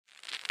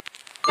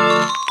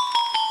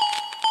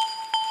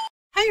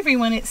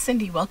everyone, it's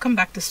Cindy. Welcome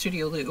back to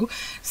Studioloo.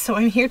 So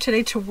I'm here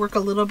today to work a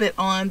little bit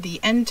on the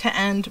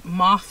end-to-end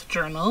moth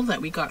journal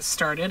that we got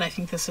started. I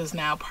think this is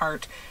now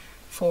part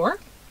 4,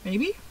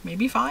 maybe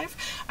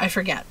 5. I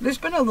forget. There's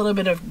been a little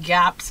bit of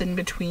gaps in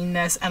between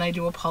this, and I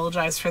do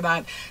apologize for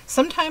that.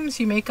 Sometimes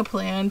you make a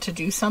plan to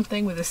do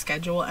something with a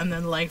schedule, and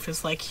then life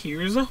is like,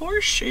 here's a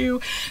horseshoe.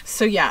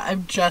 So yeah,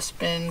 I've just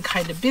been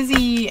kind of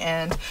busy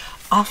and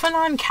off and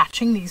on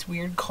catching these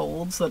weird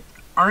colds that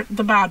aren't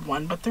the bad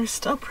one, but they're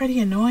still pretty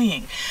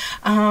annoying.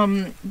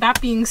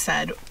 That being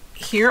said,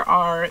 here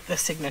are the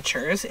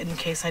signatures in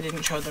case I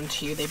didn't show them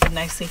to you. They've been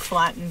nicely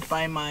flattened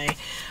by my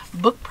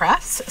book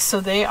press, so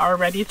they are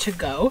ready to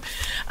go.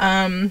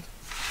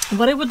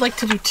 What I would like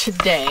to do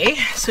today,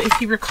 so if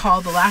you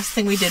recall, the last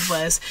thing we did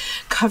was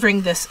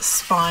covering this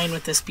spine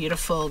with this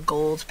beautiful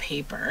gold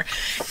paper,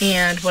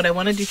 and what I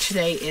want to do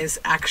today is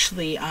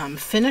actually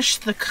finish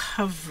the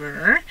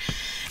cover.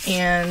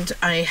 And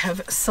I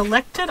have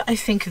selected, I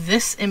think,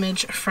 this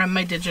image from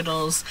my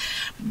digitals,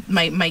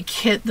 my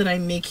kit that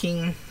I'm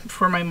making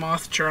for my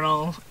moth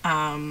journal.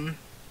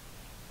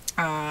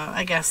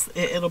 I guess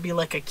it'll be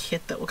like a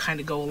kit that will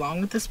kind of go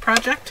along with this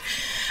project.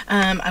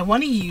 I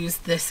want to use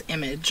this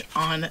image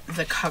on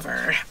the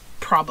cover,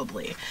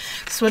 probably.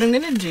 So what I'm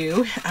going to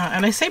do,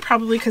 and I say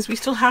probably because we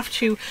still have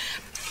to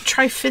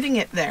try fitting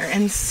it there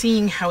and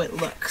seeing how it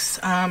looks.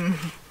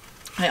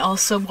 I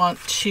also want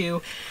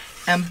to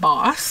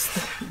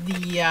emboss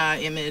the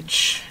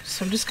image,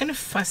 so I'm just going to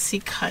fussy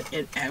cut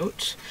it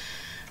out.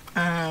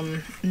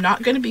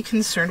 Not going to be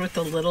concerned with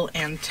the little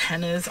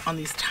antennas on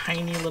these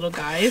tiny little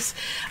guys.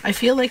 I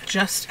feel like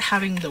just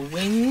having the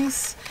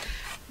wings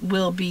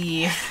will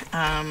be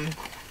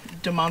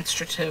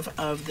demonstrative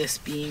of this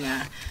being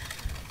a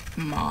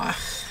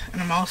moth.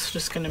 And I'm also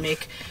just going to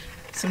make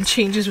some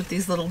changes with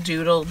these little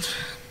doodled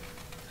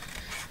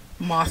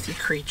mothy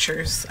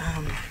creatures.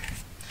 I'm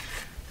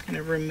going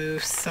to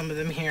remove some of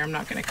them here. I'm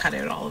not going to cut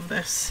out all of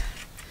this.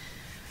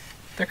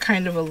 They're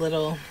kind of a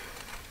little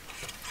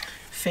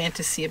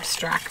fantasy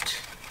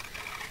abstract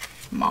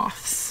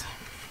moths.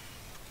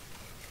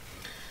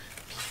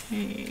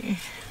 Okay.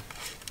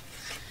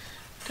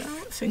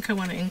 Don't think I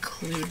want to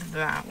include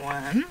that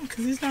one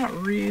because he's not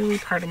really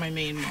part of my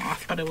main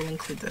moth, but I will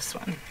include this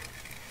one.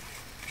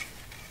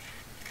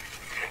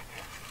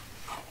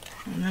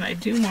 And then I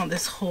do want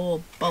this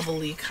whole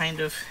bubbly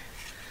kind of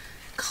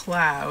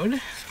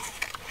cloud.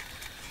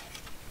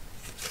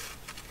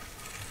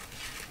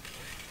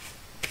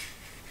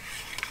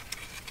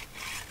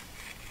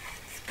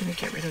 Going to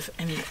get rid of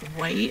any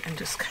white and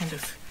just kind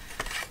of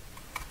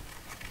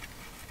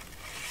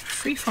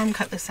freeform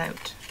cut this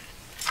out.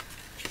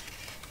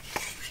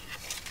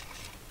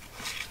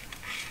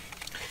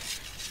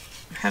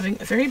 I'm having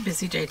a very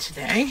busy day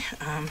today,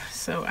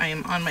 so I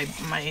am on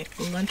my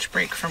lunch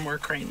break from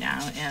work right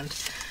now, and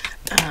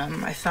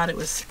I thought it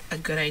was a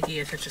good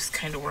idea to just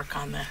kind of work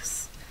on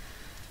this.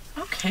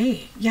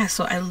 Okay, yeah,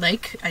 so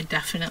I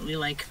definitely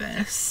like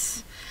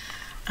this.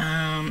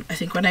 I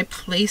think when I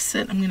place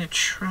it, I'm going to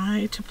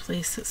try to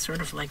place it sort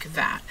of like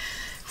that.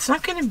 It's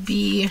not going to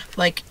be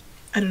like,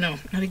 I don't know,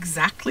 not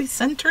exactly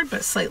centered,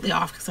 but slightly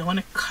off, because I want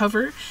to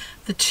cover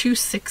the 2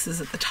 6s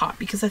at the top,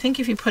 because I think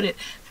if you put it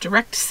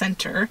direct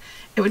center,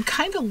 it would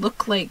kind of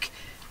look like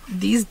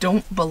these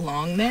don't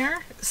belong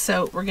there.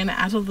 So we're going to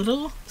add a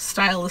little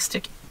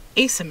stylistic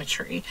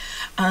asymmetry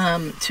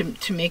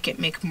to make it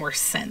make more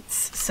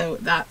sense. So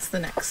that's the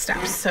next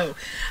step. So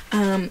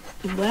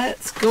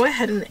let's go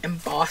ahead and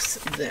emboss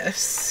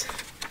this.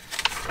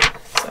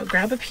 So I'll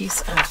grab a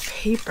piece of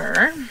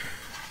paper.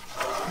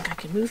 I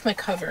can move my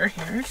cover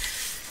here,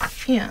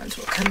 and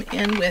we'll come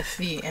in with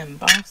the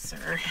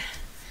embosser,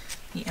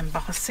 the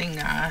embossing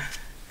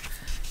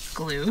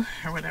glue,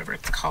 or whatever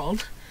it's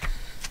called.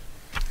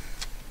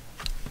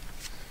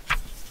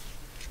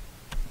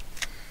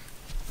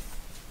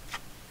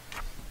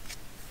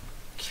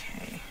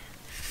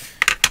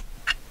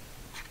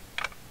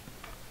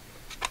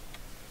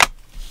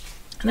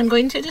 And I'm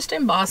going to just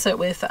emboss it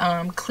with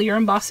clear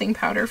embossing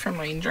powder from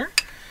Ranger.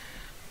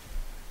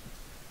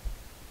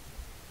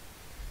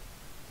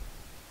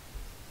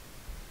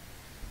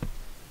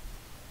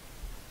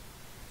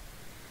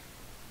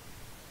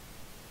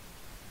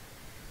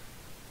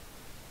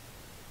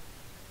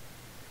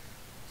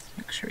 Let's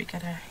make sure we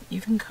get an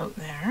even coat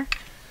there.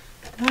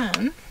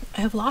 Then I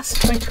have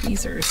lost my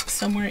tweezers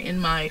somewhere in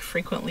my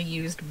frequently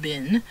used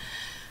bin.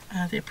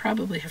 They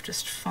probably have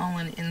just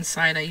fallen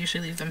inside. I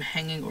usually leave them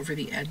hanging over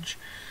the edge,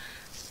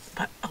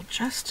 but I'll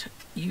just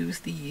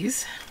use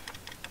these.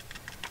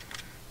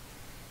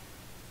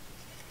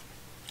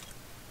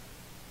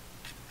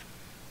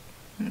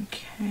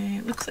 Okay,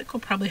 it looks like we'll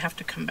probably have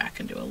to come back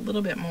and do a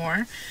little bit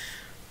more.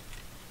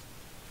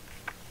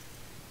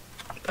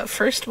 But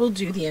first we'll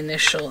do the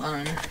initial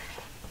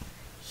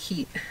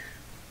heat.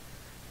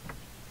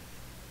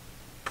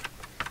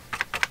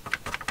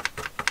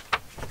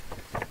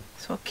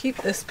 So I'll keep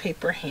this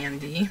paper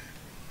handy.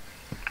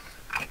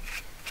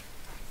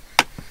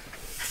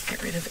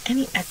 Get rid of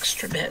any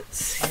extra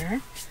bits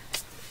here.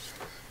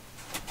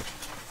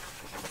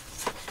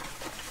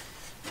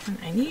 And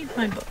I need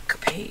my book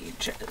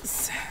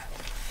pages,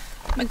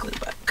 my glue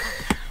book.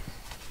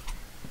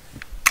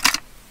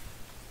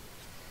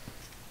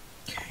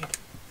 Okay.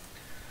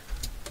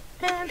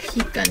 And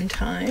heat gun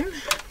time.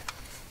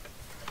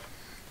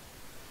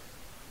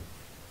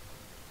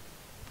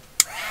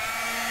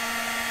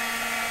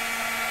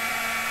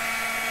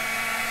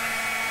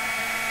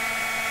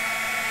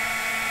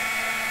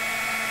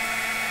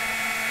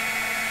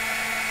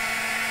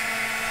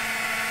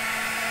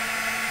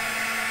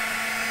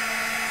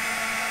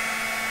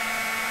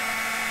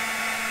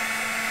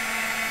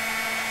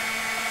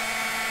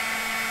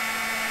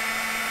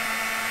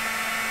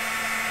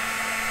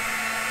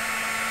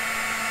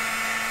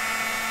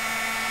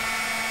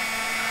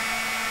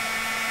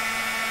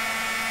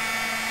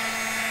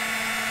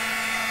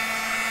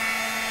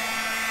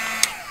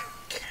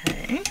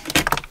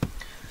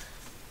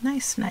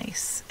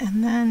 Nice.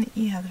 And then,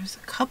 yeah, there's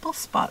a couple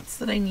spots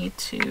that I need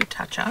to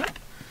touch up.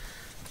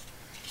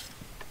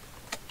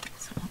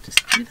 So I'll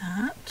just do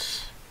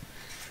that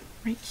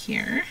right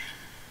here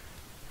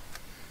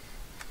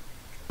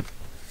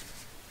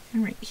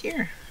and right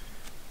here.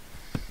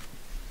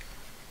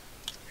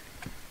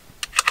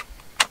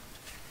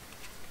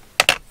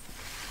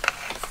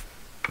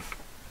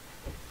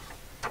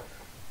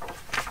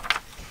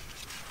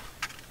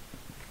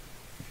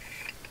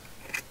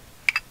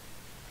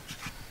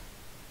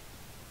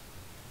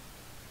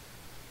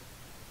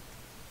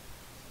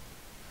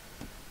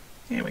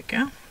 There we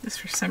go. This,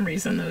 for some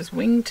reason, those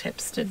wing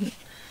tips didn't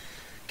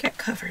get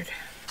covered.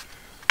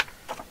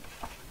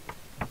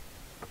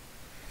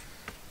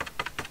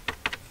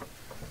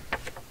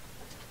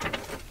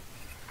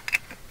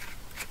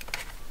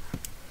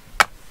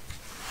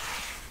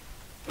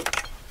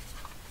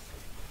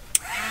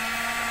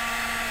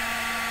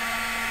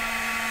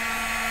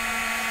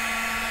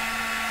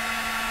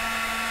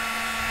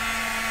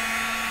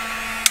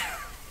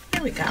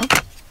 There we go.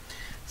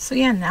 So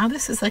yeah, now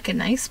this is like a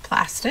nice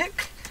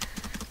plastic.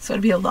 So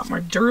it'll be a lot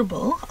more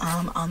durable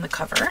on the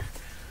cover.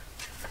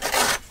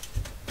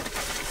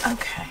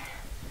 Okay.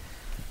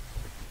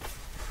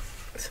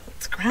 So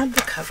let's grab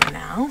the cover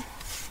now.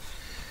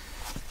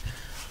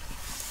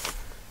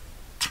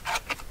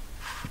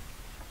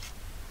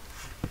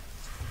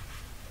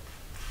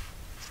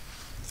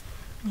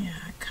 Yeah,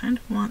 I kind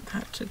of want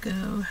that to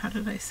go, how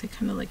did I say,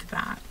 kind of like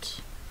that.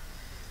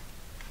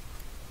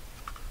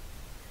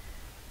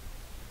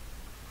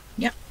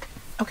 Yep.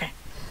 Okay.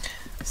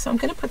 So I'm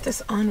going to put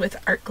this on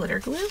with art glitter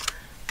glue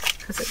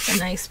because it's a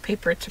nice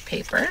paper to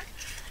paper.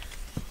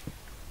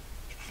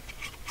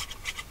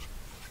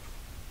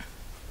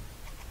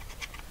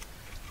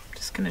 I'm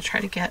just going to try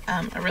to get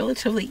a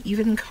relatively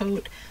even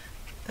coat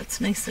that's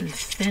nice and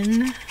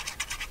thin.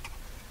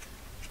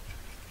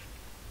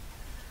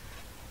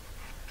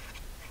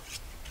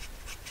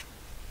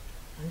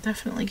 And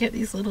definitely get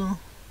these little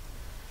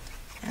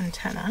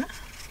antennae.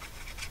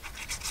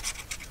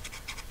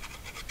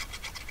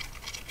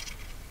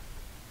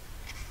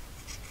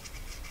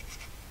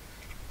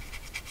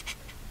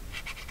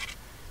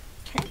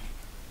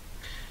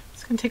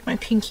 I'm gonna take my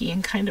pinky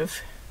and kind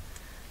of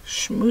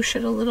smoosh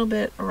it a little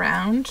bit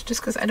around,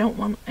 just because I don't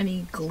want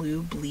any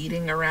glue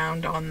bleeding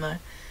around on the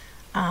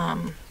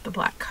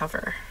black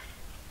cover,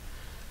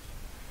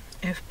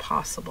 if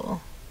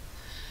possible.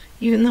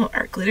 Even though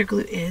art glitter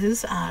glue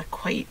is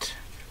quite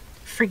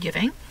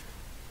forgiving.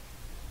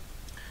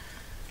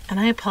 And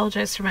I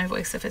apologize for my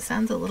voice if it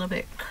sounds a little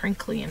bit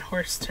crinkly and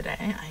hoarse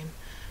today. I'm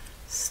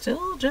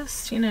still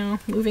just, you know,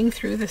 moving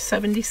through the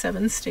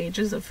 77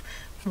 stages of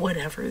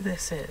whatever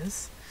this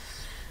is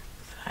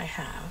I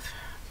have.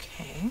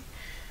 Okay,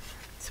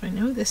 so I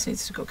know this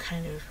needs to go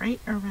kind of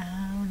right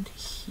around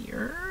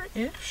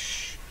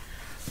here-ish.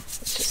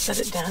 Let's just set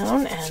it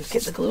down and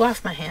get the glue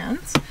off my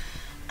hands.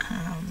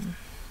 I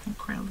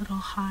think we're a little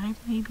high,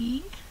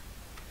 maybe.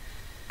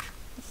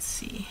 Let's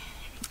see,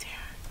 right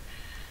there.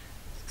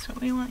 Is this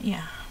what we want?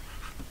 Yeah.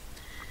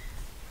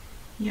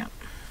 Yep.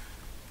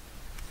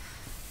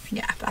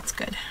 Yeah, that's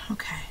good.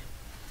 Okay.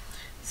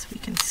 So we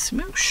can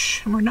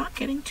smoosh, and we're not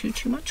getting too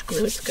much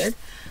glue. It's good.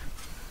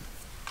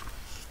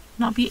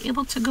 And I'll be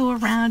able to go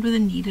around with a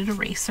kneaded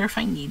eraser if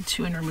I need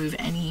to and remove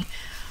any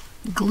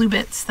glue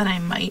bits that I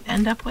might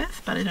end up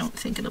with, but I don't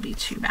think it'll be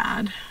too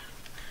bad.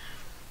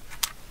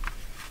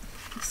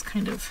 Just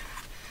kind of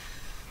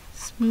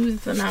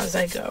smooth them out as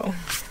I go.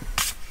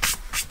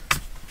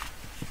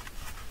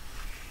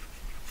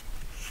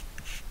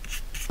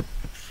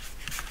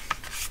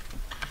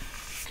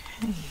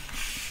 Okay.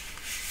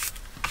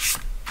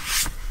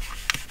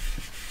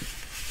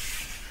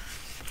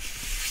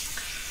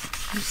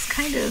 I'm just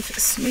kind of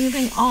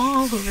smoothing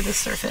all over the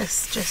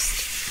surface, just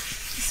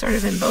sort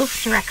of in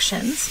both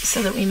directions,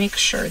 so that we make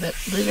sure that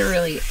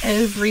literally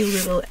every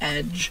little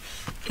edge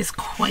is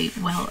quite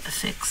well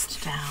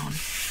affixed down.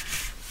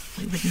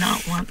 We would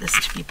not want this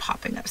to be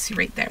popping up. See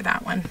right there,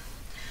 that one.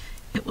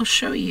 It will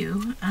show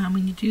you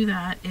when you do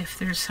that if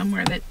there's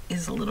somewhere that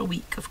is a little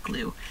weak of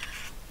glue.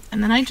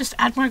 And then I just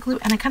add more glue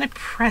and I kind of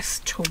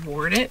press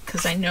toward it,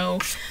 because I know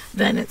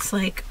then it's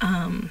like,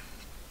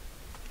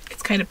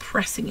 it's kind of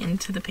pressing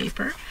into the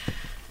paper,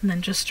 and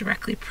then just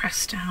directly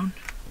press down.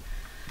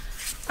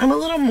 I'm a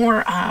little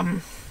more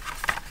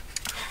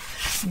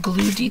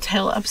glue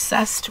detail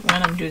obsessed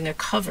when I'm doing a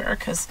cover,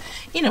 because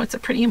you know it's a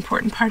pretty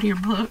important part of your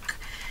book.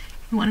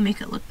 You want to make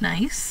it look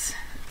nice.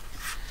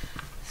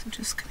 So I'm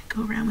just going to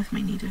go around with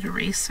my kneaded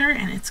eraser,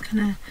 and it's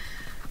going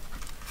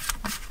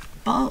to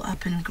ball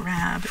up and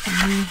grab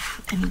any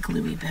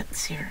gluey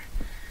bits here.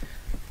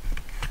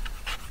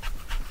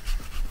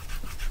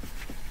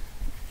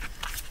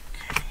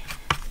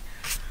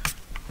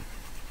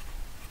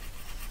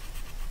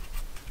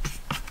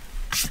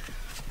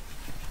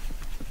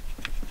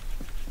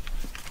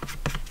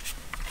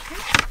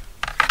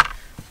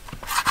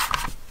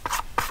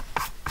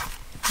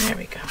 There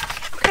we go.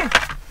 Okay,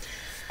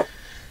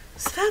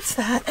 so that's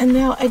that. And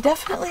now I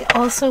definitely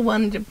also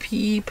wanted to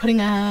be putting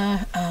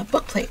a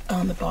book plate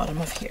on the bottom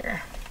of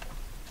here.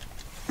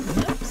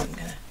 Oops, I'm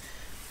gonna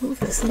move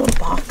this little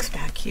box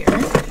back here.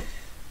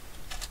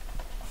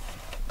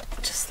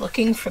 Just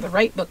looking for the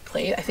right book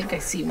plate. I think I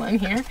see one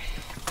here,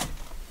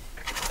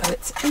 but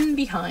it's in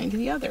behind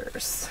the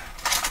others.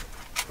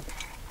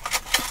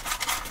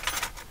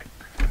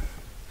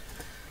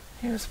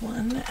 Here's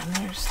one, and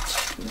there's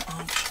two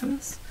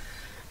options.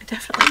 I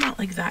definitely not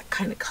like that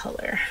kind of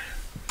color.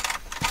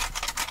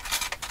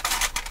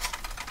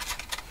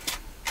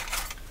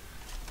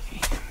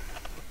 Okay.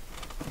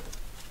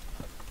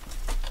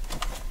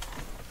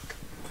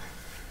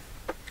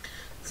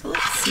 So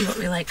let's see what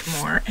we like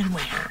more and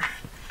where.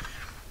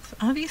 So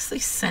obviously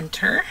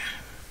center,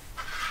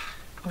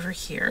 over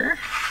here,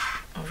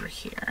 over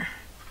here.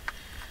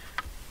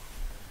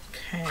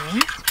 Okay.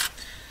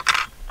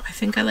 I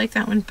think I like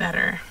that one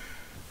better.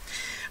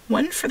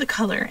 One for the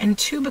color, and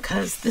two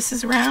because this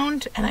is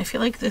round and I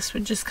feel like this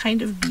would just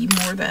kind of be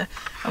more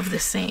of the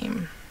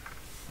same.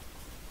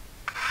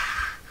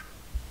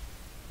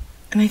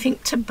 And I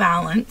think to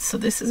balance, so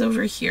this is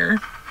over here,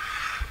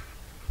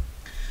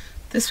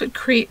 this would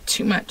create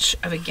too much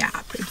of a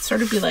gap. It'd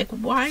sort of be like,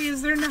 why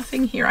is there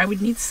nothing here? I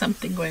would need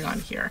something going on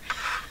here.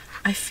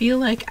 I feel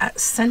like at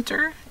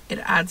center it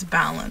adds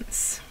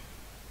balance,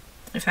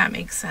 if that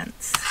makes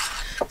sense.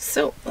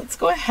 So let's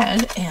go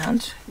ahead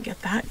and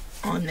get that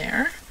on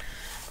there.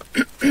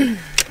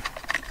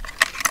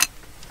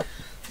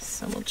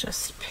 So we'll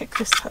just pick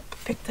this up.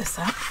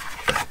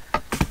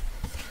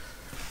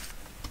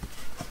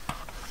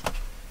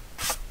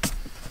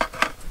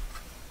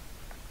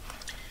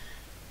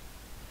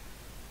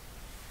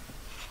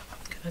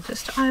 I'm gonna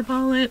just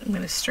eyeball it. I'm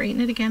gonna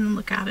straighten it again and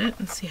look at it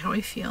and see how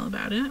I feel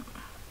about it.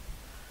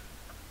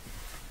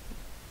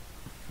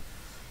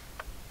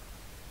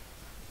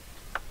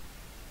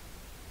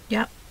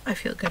 Yep, I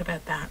feel good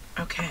about that.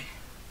 Okay.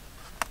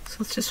 So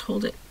let's just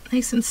hold it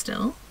nice and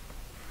still.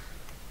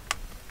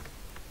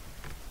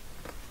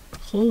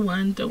 Hold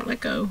one, don't let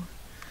go.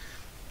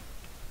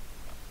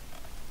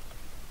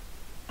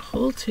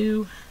 Hold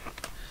two.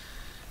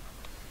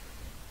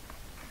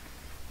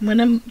 When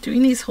I'm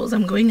doing these holes,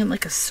 I'm going in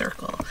like a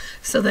circle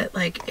so that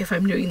like if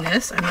I'm doing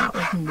this, I'm not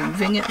like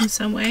moving it in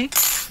some way.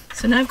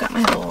 So now I've got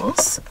my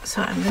holes.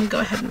 So I'm going to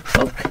go ahead and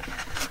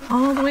poke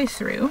all the way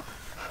through.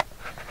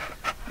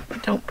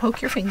 Don't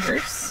poke your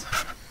fingers.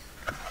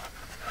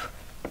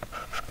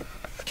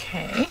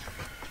 Okay.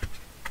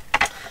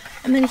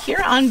 And then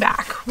here on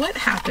back, what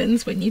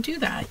happens when you do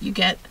that? You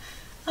get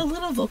a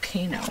little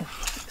volcano.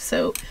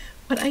 So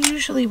what I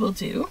usually will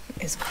do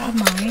is grab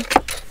my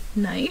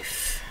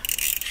knife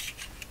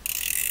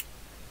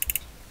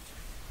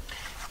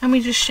and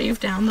we just shave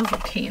down the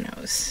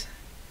volcanoes.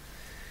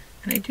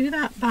 And I do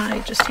that by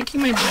just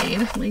taking my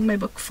blade, laying my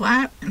book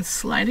flat and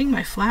sliding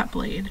my flat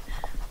blade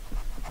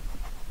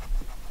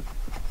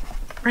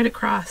right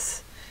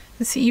across.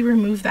 And see, you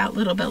remove that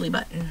little belly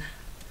button.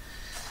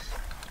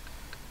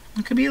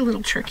 It could be a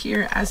little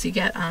trickier as you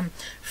get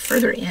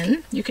further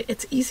in.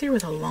 It's easier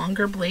with a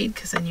longer blade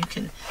because then you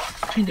can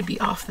kind of be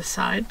off the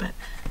side, but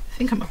I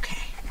think I'm okay.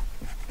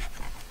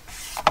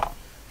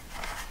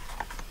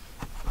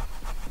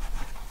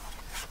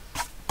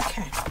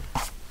 Okay.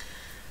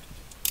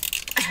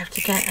 I have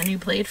to get a new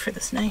blade for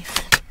this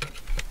knife.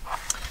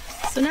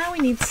 So now we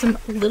need some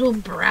little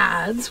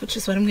brads, which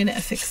is what I'm going to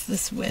affix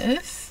this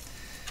with.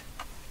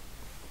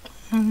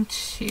 1,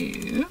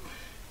 2,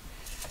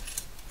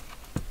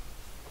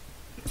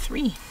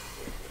 3.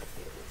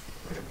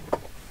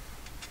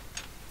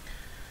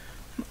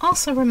 I'm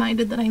also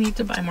reminded that I need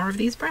to buy more of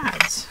these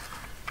brads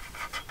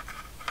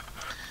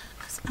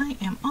because I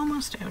am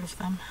almost out of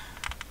them.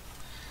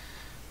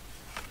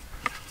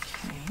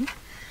 Okay,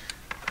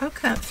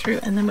 poke that through,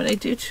 and then what I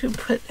do to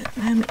put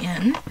them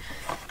in,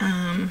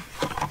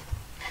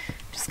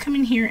 just come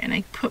in here and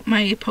I put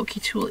my pokey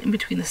tool in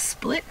between the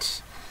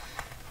split,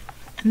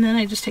 and then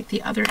I just take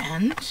the other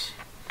end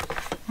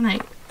and I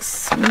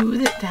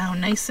smooth it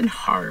down nice and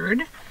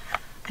hard.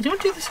 I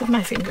don't do this with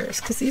my fingers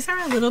because these are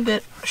a little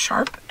bit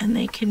sharp and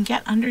they can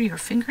get under your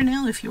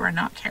fingernail if you are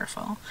not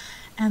careful,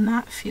 and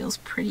that feels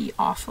pretty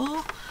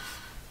awful.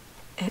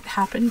 It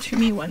happened to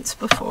me once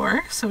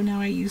before, so now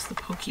I use the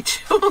pokey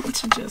tool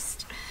to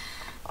just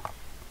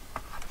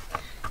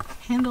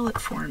handle it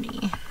for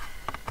me.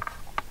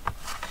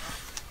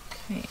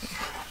 Okay.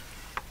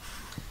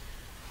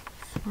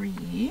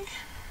 3.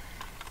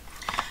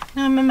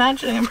 Now I'm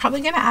imagining I'm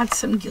probably going to add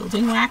some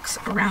gilding wax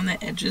around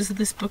the edges of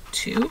this book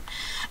too,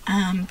 but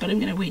I'm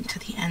going to wait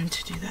until the end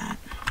to do that.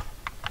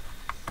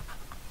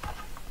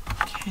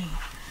 Okay.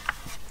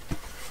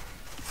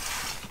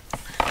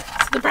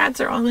 So the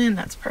brads are all in,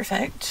 that's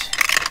perfect.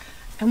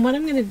 And what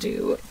I'm going to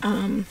do,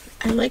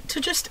 I like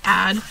to just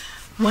add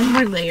one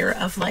more layer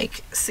of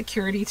like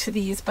security to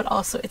these, but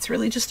also it's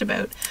really just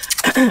about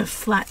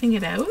flattening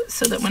it out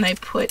so that when I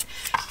put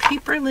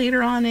paper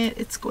later on it,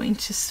 it's going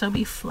to still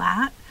be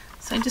flat.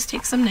 So I just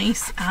take some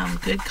nice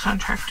good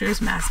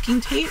contractor's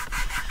masking tape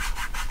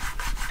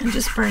and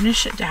just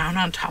burnish it down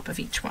on top of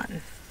each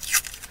one.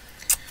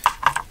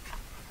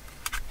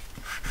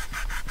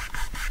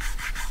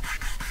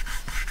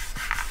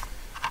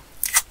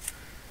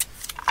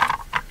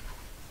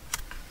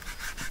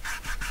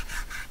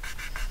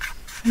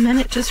 And then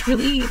it just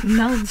really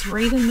melds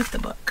right in with the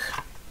book.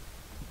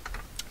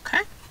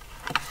 Okay,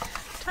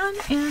 done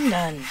and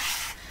done.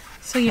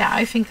 So yeah,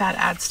 I think that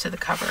adds to the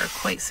cover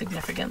quite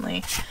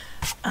significantly.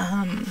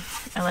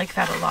 I like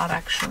that a lot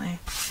actually.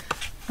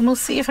 And we'll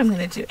see if I'm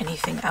going to do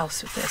anything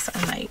else with this.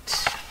 I'm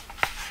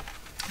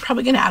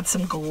probably going to add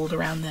some gold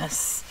around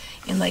this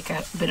in like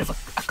a bit of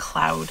a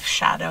cloud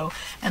shadow.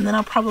 And then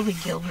I'll probably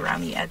gild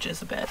around the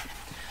edges a bit.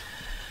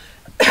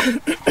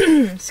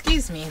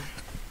 Excuse me.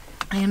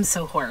 I am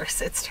so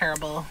hoarse. It's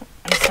terrible.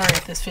 I'm sorry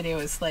if this video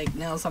is like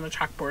nails on a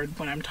chalkboard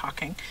when I'm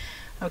talking.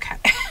 Okay.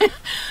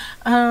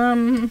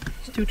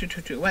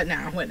 What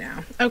now? What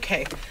now?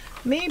 Okay.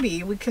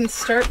 Maybe we can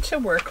start to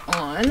work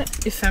on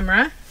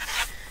ephemera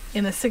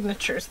in the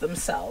signatures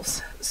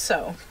themselves.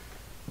 So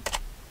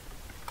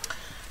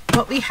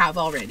what we have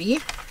already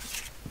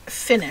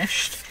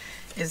finished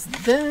is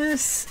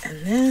this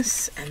and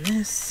this and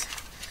this.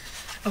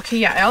 Okay,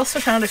 yeah, I also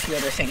found a few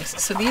other things.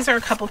 So these are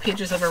a couple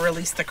pages of a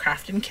Release the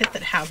Crafting kit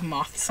that have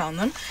moths on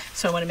them.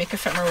 So I want to make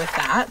ephemera with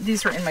that.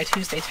 These were in my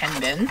Tuesday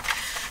 10 bin.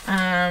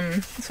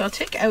 So I'll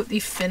take out the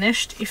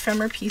finished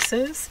ephemera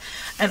pieces.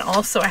 And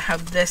also I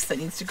have this that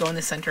needs to go in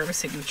the center of a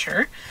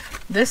signature.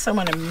 This I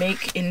want to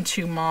make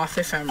into moth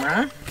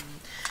ephemera.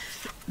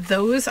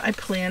 Those I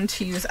plan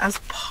to use as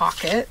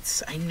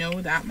pockets. I know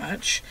that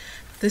much.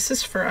 This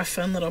is for a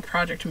fun little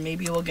project.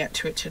 Maybe we'll get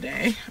to it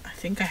today. I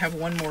think I have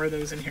one more of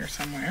those in here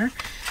somewhere.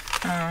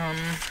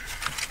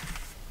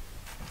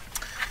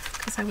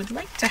 Because I would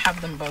like to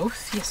have them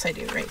both. Yes, I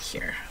do, right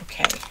here.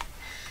 Okay,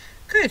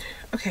 good.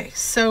 Okay,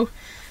 so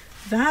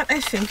that I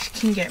think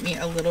can get me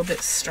a little bit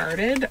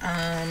started.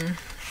 And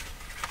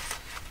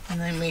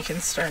then we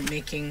can start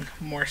making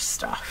more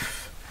stuff.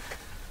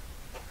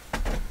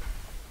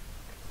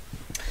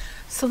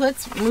 So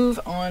let's move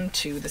on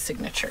to the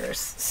signatures.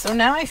 So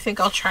now I think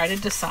I'll try to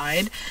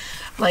decide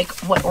like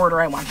what order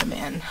I want them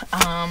in.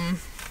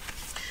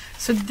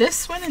 So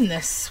this one and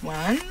this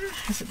one,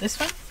 is it this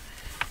one?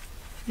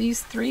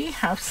 These three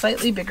have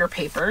slightly bigger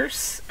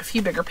papers, a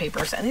few bigger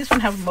papers, and these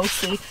one have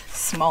mostly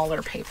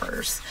smaller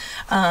papers.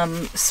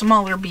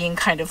 Smaller being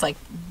kind of like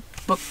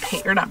book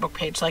page, or not book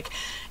page, like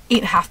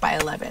 8.5 by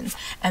 11,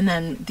 and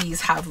then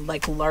these have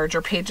like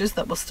larger pages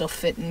that will still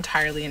fit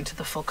entirely into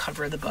the full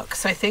cover of the book.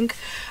 So I think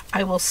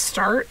I will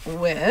start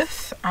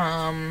with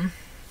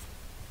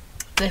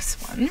this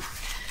one,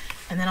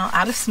 and then I'll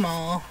add a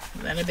small,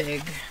 then a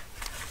big,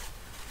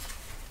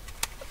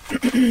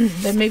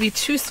 then maybe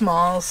two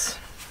smalls,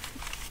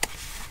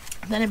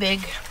 then a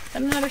big,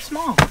 then another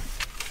small.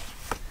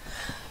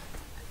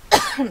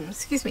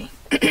 Excuse me.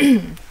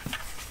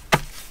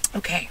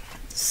 Okay,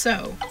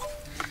 so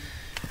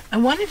I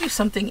want to do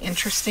something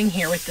interesting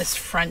here with this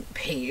front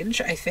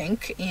page, I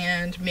think,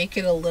 and make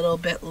it a little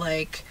bit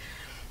like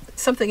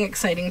something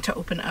exciting to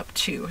open up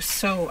to.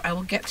 So I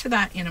will get to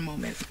that in a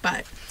moment,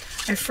 but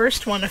I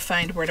first want to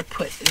find where to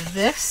put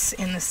this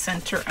in the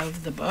center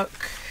of the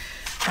book,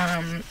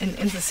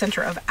 in the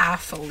center of a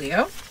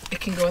folio. It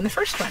can go in the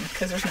first one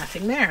because there's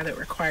nothing there that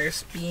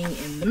requires being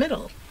in the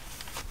middle.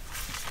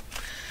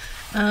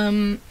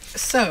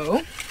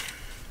 So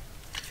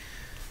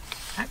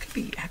that could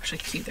be actually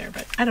cute there,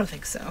 but I don't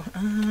think so.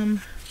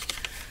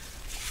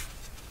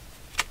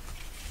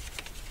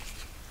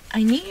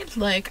 I need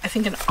like, I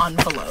think an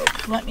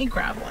envelope. Let me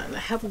grab one. I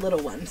have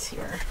little ones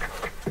here.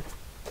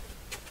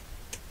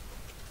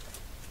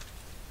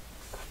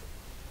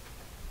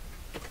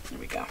 There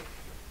we go.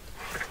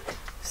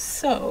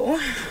 So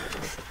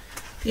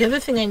the other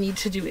thing I need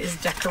to do is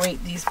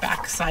decorate these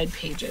back side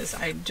pages.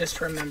 I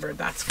just remembered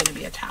that's going to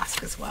be a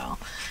task as well.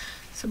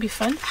 So it'd be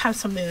fun to have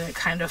something that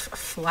kind of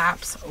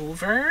flaps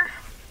over,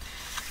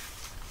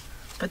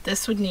 but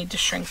this would need to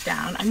shrink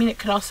down. I mean, it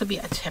could also be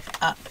a tip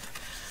up.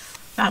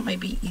 That might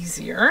be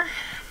easier.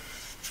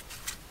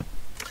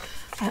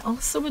 I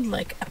also would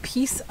like a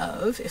piece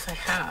of, if I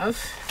have,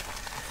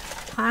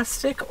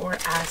 plastic or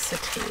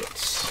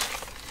acetate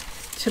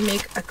to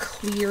make a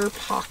clear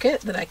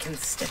pocket that I can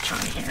stitch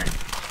on here.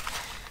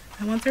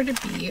 I want there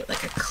to be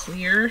like a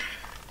clear,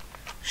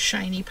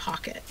 shiny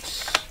pocket.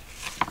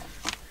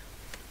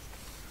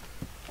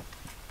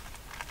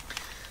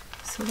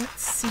 So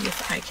let's see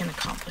if I can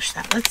accomplish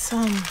that. Let's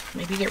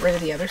maybe get rid of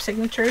the other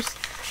signatures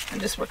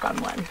and just work on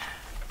one.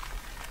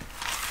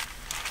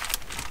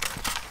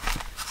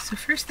 So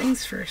first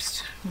things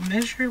first, we'll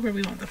measure where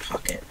we want the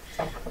pocket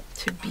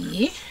to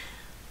be.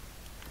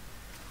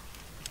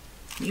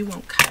 You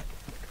won't cut.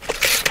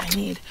 I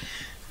need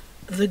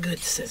the good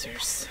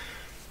scissors.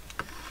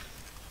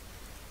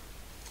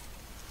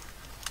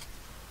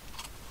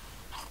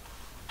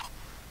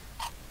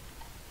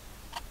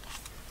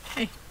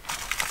 Okay.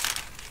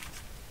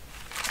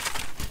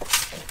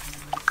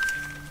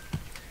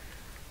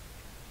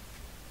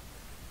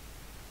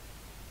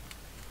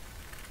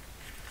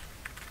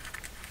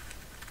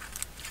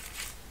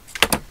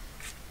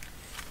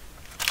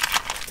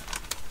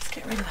 Let's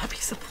get rid of that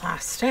piece of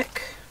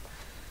plastic.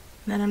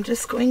 Then I'm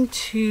just going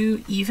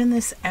to even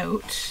this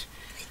out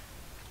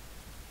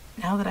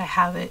now that I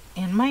have it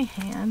in my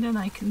hand and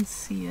I can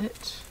see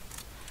it.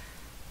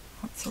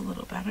 That's a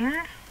little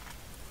better.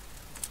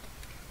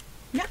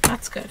 Yep,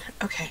 that's good.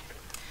 Okay,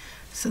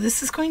 so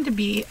this is going to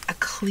be a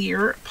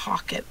clear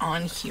pocket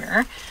on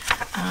here.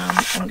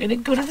 I'm going to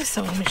go to the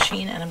sewing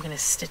machine and I'm going to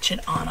stitch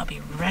it on. I'll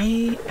be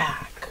right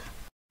back.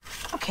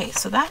 Okay,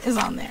 so that is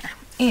on there.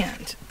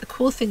 And the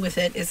cool thing with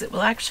it is it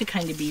will actually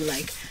kind of be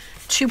like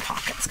two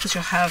pockets, because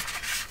you'll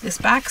have this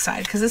back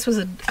side, because this was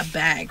a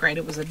bag, right?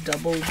 It was a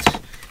doubled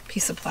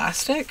piece of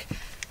plastic,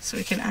 so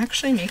we can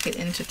actually make it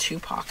into two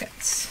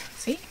pockets.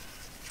 See?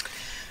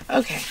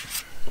 Okay,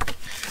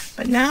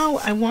 but now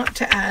I want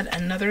to add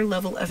another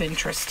level of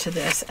interest to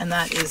this, and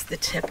that is the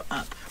tip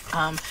up.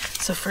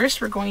 So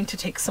first we're going to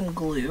take some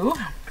glue,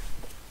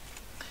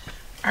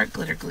 art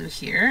glitter glue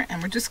here,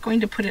 and we're just going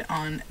to put it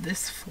on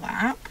this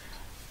flap.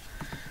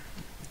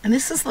 And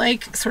this is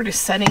like sort of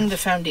setting the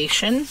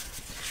foundation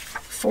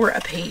for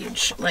a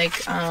page.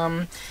 Like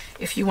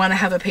if you want to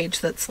have a page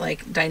that's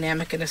like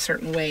dynamic in a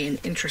certain way and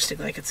interesting,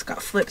 like it's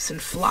got flips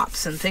and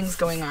flops and things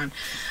going on,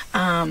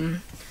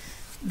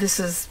 this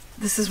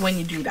is when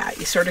you do that.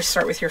 You sort of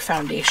start with your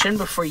foundation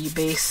before you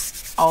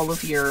base all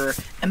of your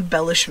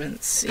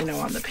embellishments, you know,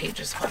 on the page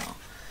as well.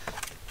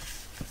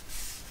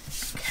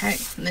 Okay,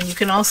 and then you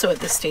can also at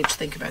this stage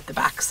think about the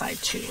back side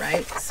too,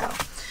 right? So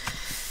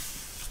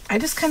I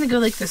just kind of go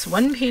like this,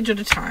 one page at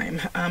a time,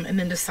 and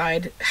then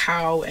decide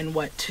how and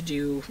what to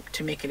do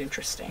to make it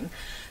interesting.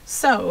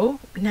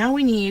 So now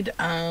we need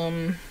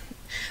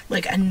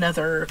like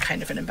another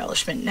kind of an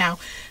embellishment. Now,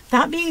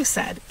 that being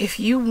said,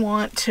 if you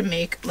want to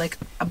make like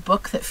a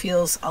book that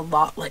feels a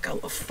lot like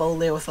a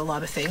folio with a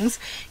lot of things,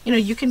 you know,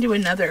 you can do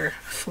another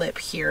flip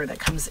here that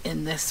comes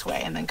in this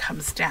way and then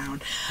comes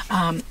down.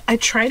 I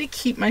try to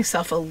keep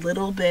myself a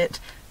little bit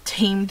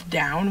tamed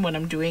down when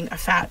I'm doing a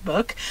fat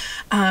book,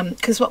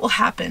 because what will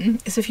happen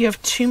is if you have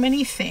too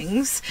many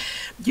things,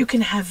 you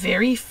can have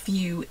very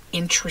few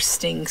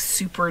interesting,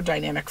 super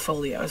dynamic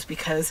folios,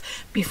 because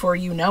before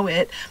you know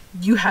it,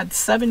 you had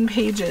 7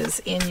 pages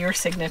in your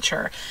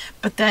signature,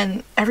 but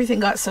then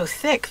everything got so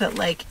thick that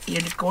like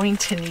you're going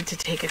to need to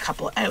take a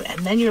couple out,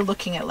 and then you're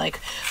looking at like,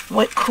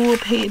 what cool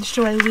page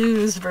do I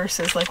lose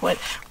versus like what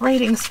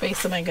writing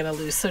space am I going to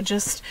lose? So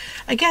just,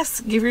 I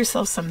guess, give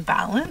yourself some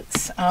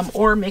balance,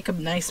 or make a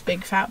nice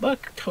big fat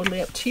book,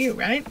 totally up to you,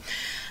 right?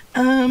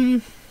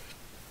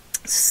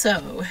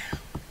 So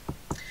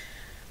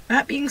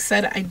that being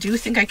said, I do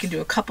think I can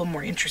do a couple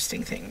more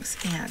interesting things,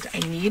 and I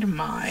need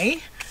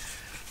my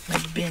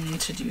bin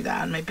to do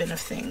that, my bin of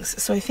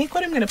things. So I think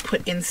what I'm going to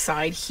put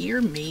inside here,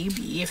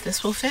 maybe if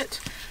this will fit,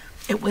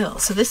 it will.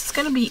 So this is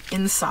going to be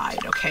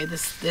inside. Okay,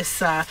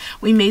 this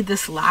we made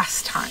this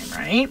last time,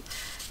 right?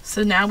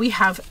 So now we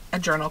have a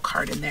journal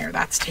card in there.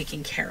 That's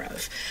taken care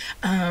of.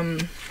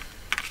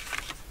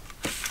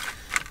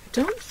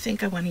 Don't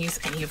think I want to use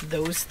any of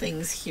those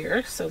things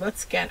here. So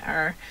let's get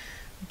our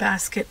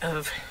basket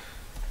of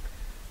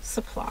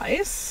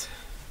supplies.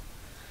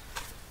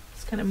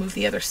 Just gonna move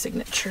the other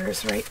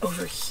signatures right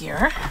over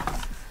here.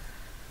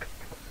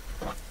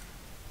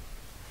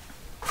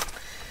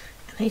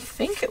 And I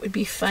think it would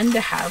be fun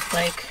to have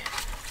like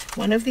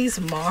one of these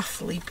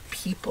moth leap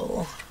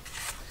people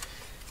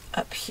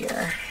up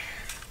here.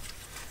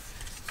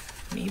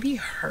 Maybe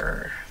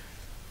her.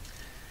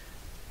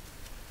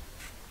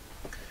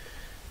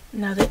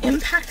 Now the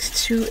impact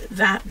to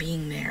that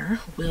being there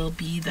will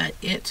be that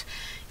it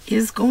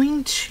is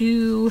going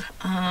to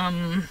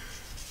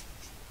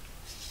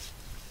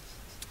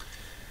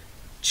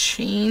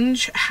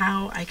change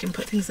how I can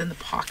put things in the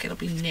pocket. It'll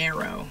be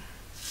narrow.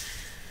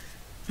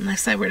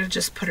 Unless I were to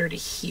just put her to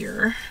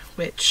here,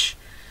 which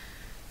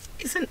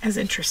isn't as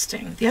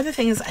interesting. The other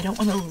thing is I don't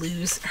want to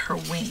lose her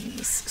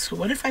wings. So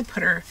what if I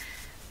put her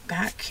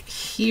back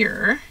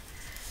here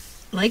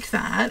like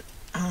that?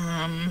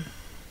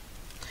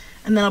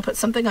 And then I'll put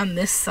something on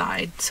this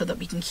side so that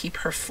we can keep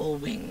her full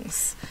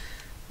wings.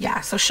 Yeah,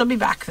 so she'll be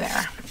back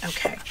there.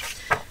 Okay,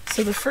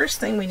 so the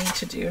first thing we need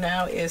to do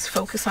now is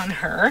focus on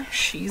her.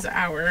 She's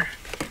our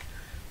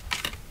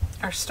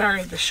star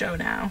of the show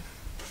now.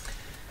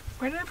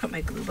 Where did I put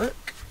my glue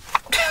book?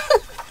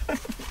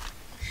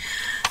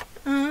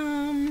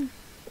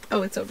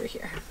 Oh, it's over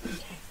here.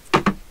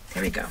 Okay,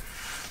 there we go.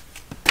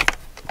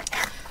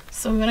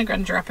 So I'm going to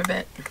grunge her up a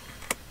bit.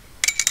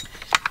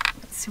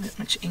 Let's see what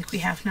much ink we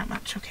have. Not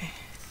much. Okay.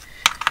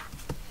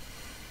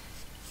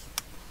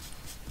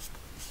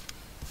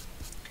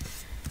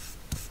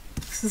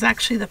 This is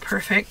actually the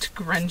perfect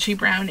grungy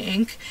brown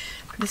ink.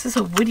 This is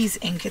a Woody's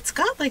ink. It's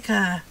got like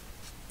a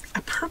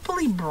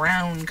purpley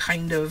brown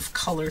kind of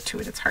color to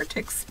it. It's hard to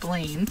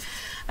explain.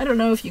 I don't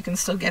know if you can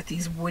still get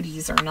these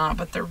Woodies or not,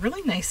 but they're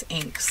really nice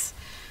inks.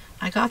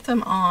 I got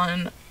them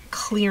on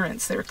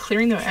clearance. They were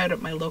clearing them out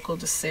at my local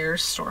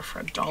Desserts store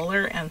for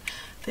 $1, and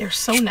they're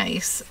so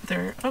nice.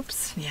 They're,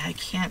 oops, yeah, I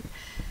can't,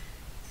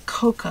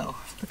 cocoa,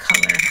 the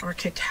color, or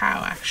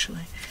cacao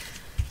actually.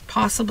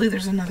 Possibly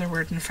there's another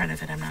word in front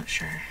of it, I'm not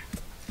sure.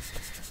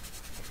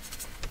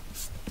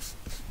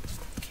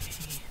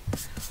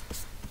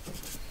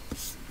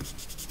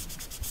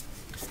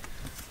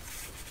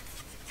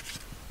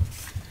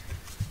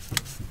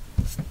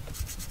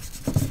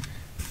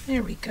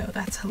 There we go,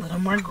 that's a little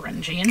more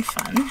grungy and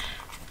fun.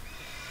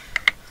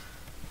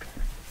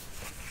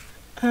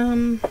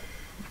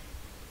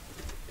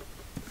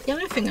 The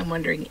other thing I'm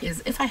wondering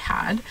is if I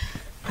had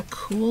a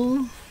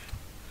cool,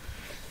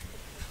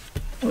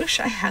 I wish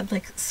I had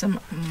like some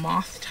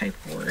moth type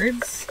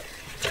words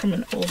from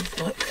an old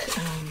book.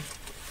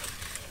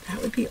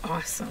 That would be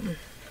awesome.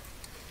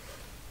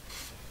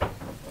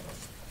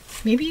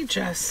 Maybe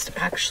just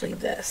actually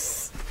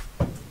this.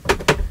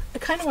 I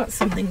kind of want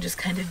something just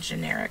kind of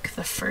generic.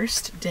 The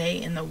first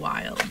day in the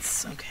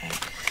wilds, okay?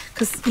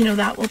 Because, you know,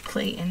 that will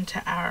play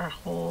into our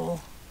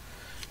whole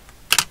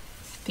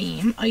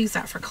theme. I'll use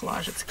that for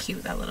collage. It's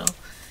cute, that little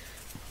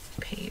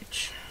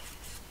page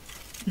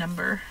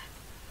number.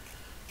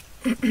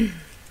 Okay.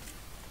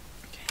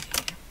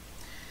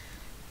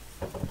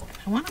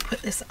 I want to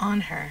put this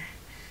on her.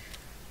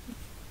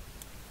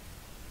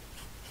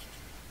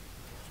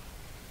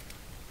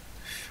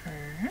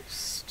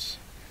 First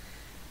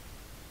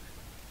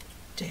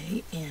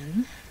day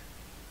in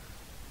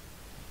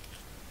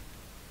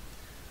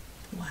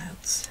the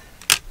wilds.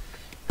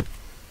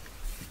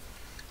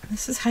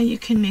 This is how you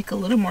can make a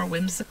little more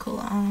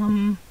whimsical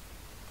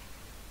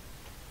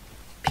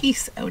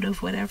piece out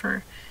of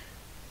whatever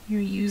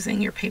you're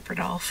using your paper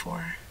doll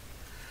for.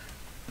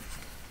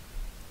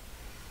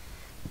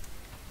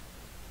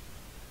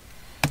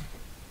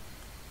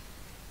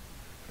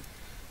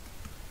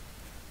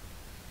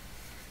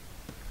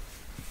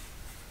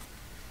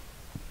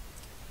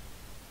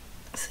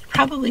 So you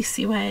probably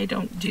see why I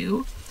don't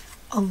do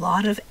a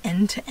lot of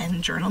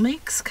end-to-end journal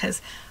makes,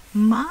 because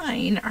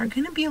mine are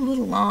going to be a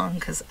little long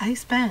because I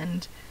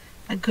spend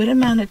a good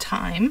amount of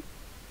time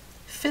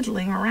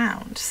fiddling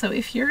around. So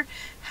if you're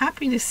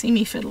happy to see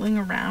me fiddling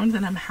around,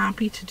 then I'm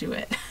happy to do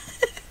it.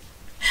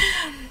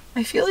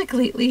 I feel like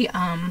lately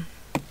I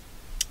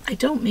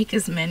don't make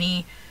as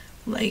many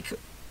like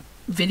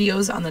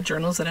videos on the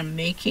journals that I'm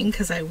making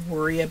because I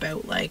worry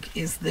about like,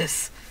 is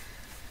this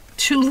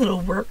too little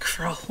work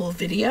for a whole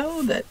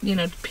video that, you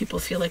know, people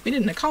feel like we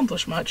didn't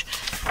accomplish much.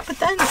 But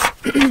then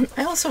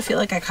I also feel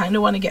like I kind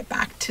of want to get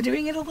back to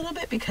doing it a little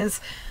bit because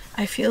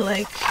I feel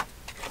like,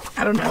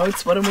 I don't know,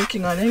 it's what I'm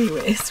working on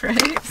anyways,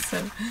 right?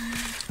 So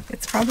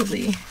it's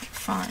probably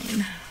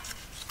fine.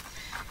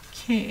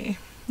 Okay,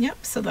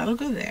 yep, so that'll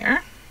go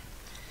there.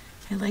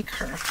 I like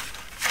her.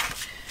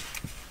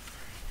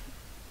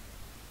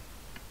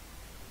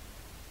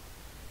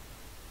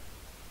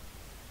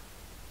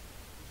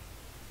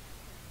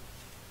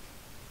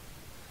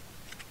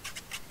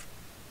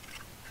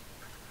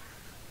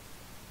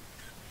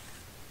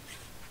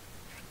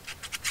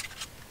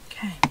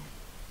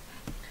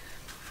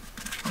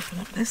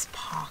 This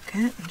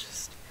pocket and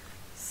just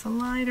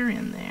slide her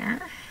in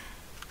there.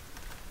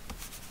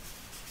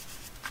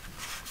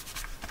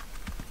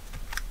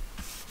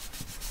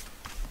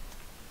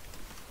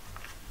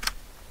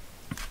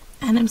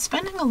 And I'm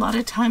spending a lot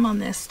of time on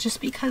this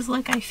just because,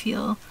 like, I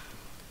feel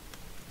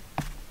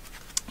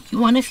you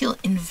want to feel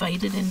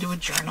invited into a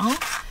journal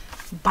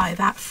by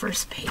that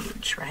first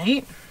page,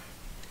 right?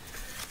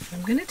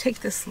 I'm going to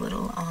take this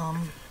little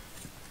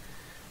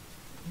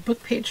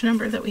book page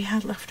number that we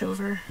had left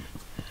over.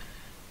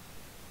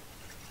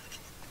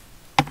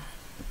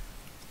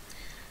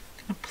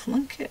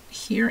 Plunk it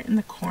here in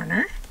the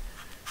corner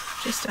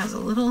just as a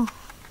little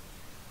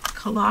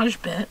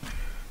collage bit.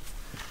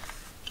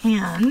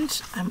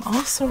 And I'm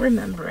also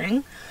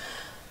remembering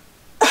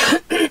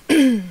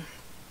that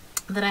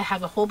I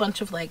have a whole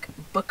bunch of like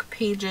book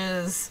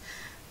pages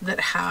that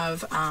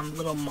have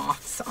little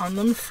moths on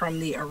them from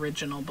the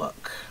original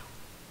book.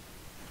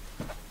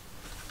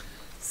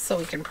 So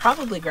we can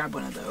probably grab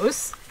one of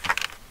those.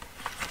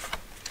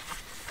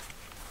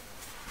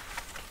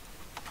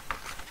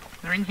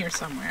 They're in here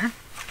somewhere.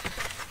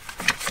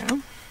 There we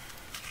go.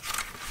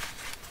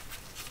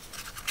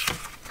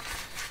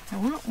 I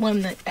want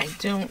one that I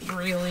don't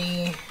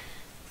really,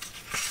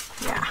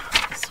 yeah,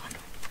 this one.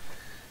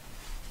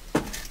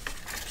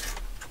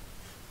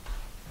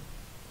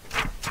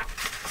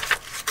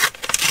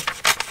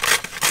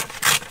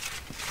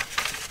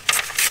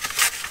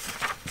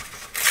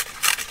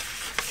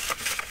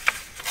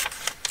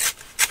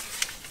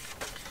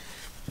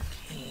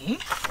 Okay.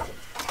 Okay.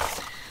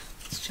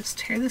 Let's just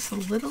tear this a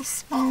little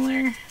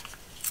smaller.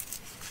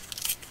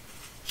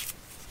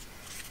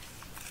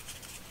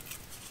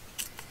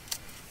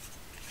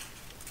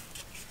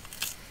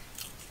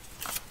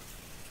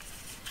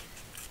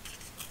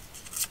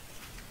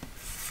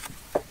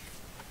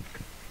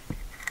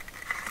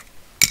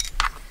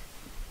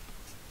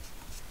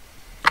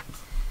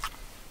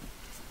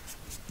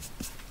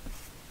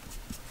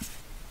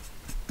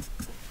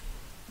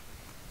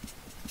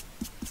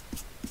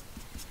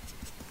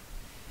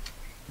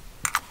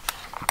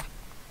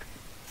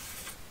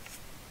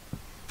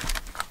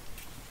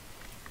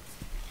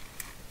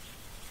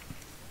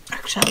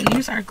 Actually, I'll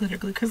use our glitter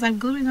glue because I'm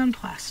gluing on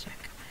plastic.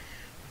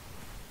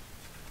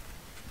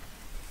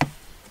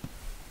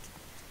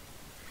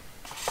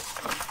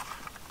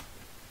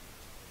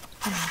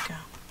 There we go.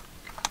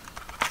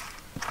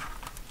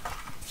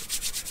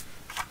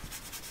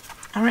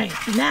 All right,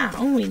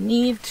 now we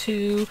need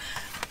to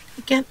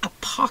get a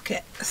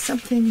pocket,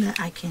 something that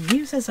I can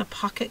use as a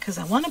pocket because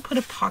I want to put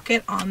a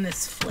pocket on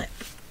this flip.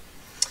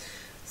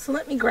 So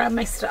let me grab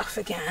my stuff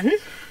again.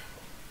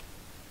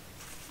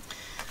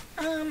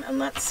 And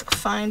let's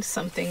find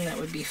something that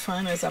would be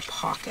fun as a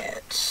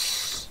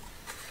pocket.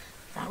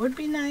 That would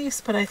be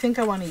nice, but I think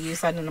I want to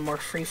use that in a more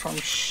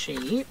freeform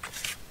shape.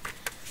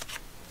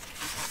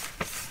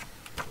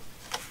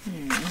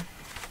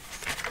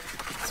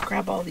 Let's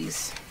grab all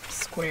these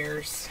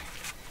squares.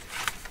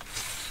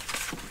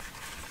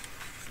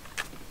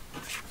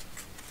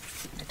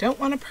 I don't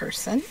want a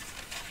person.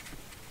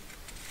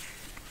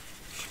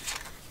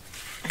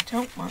 I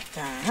don't want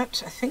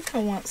that. I think I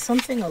want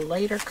something a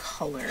lighter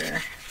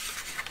color.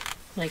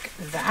 Like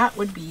that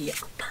would be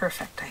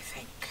perfect, I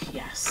think.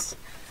 Yes.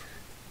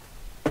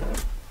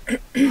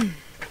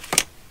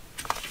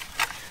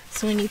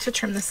 So we need to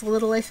trim this a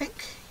little, I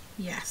think.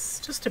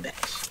 Yes, just a bit.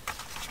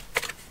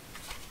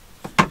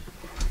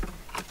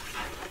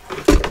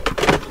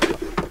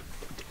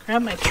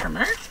 Grab my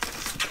trimmer.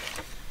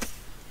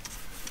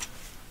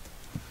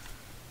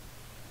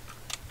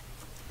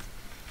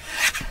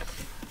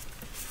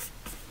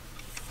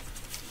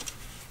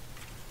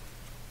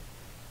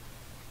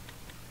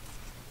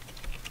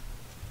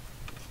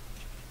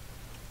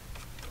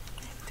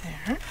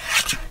 There.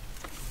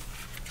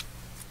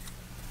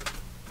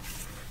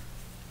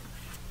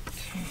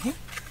 Okay.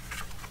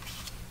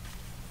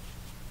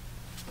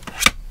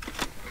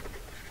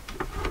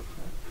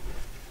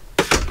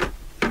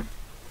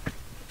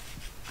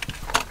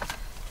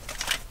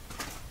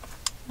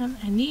 And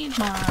I need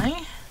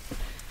my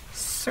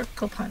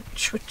circle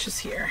punch, which is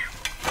here.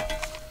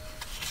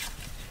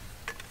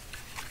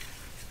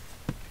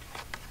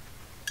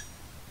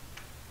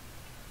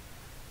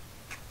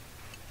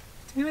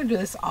 I'm going to do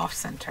this off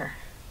center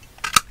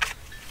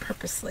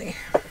purposely.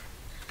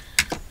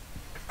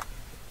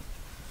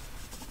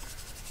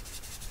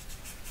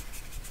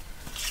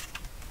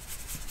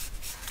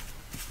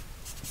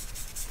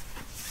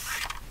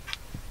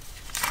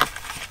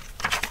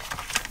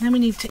 Then we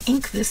need to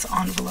ink this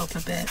envelope a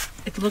bit.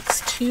 It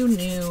looks too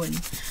new and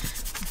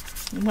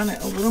we want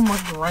it a little more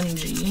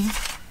grungy.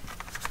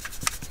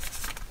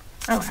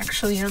 Oh,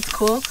 actually, you know what's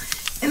cool?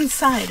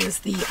 Inside is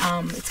the,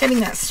 it's getting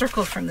that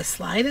circle from the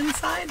slide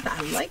inside.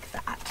 I like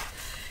that.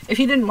 If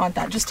you didn't want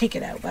that, just take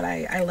it out. But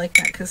I like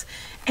that because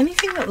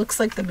anything that looks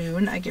like the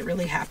moon, I get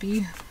really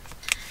happy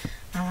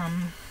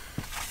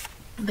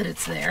that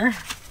it's there. So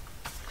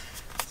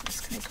I'm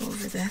just going to go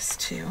over this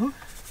too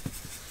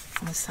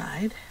on the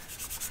side.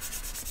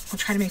 We'll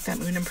try to make that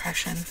moon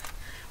impression.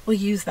 We'll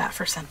use that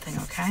for something,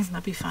 okay?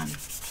 That'll be fun.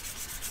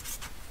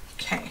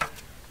 Okay.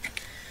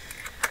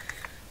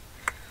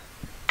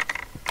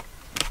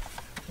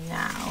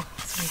 Now,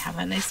 so we have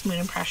a nice moon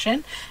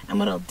impression. And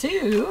what I'll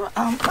do,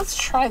 let's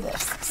try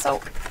this.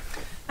 So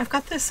I've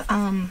got this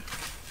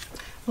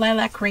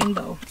lilac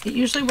rainbow. It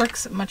usually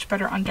works much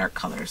better on dark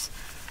colors.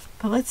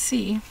 But let's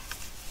see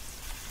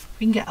if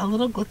we can get a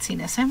little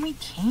glitziness. And we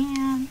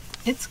can.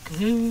 It's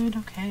good,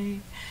 okay.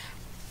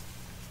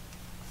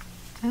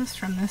 Just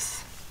from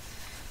this,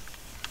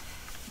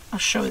 I'll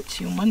show it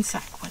to you in one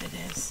sec what it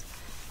is.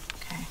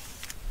 Okay.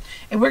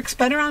 It works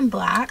better on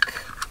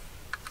black.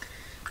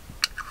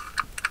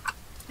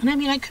 And I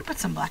mean, I could put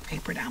some black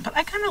paper down, but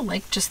I kind of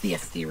like just the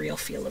ethereal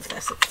feel of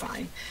this. It's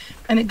fine.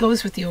 And it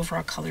goes with the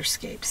overall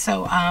colorscape.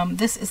 So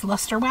this is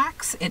Luster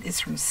Wax. It is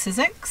from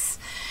Sizzix.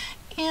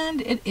 And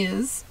it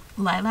is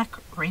Lilac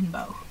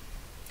Rainbow.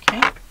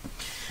 Okay.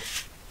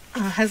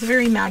 Has a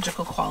very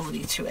magical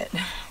quality to it.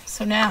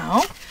 So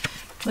now,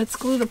 let's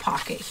glue the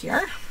pocket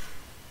here.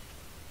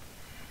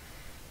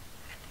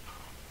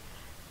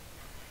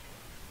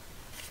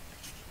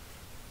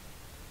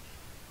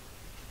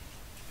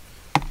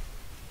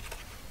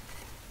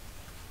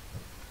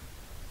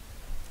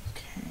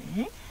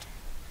 Okay,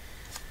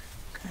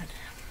 good.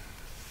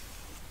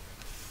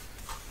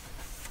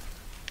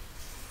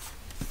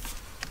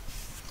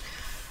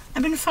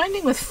 I've been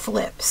finding with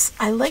flips,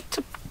 I like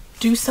to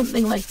do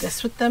something like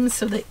this with them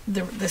so that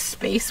the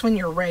space when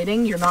you're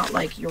writing, you're not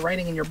like you're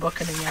writing in your book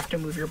and then you have to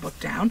move your book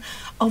down.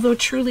 Although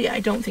truly,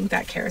 I don't think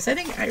that cares. I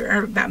think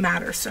or that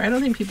matters. So I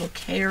don't think people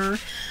care.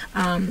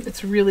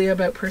 It's really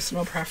about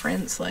personal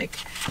preference. Like,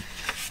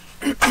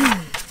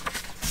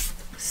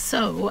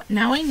 so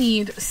now I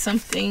need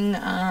something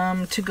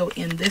to go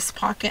in this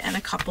pocket and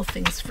a couple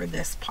things for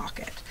this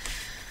pocket.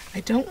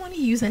 I don't want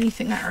to use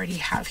anything I already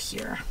have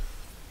here.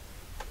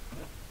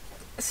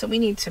 So we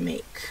need to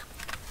make,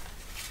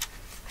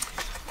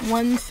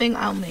 one thing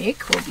I'll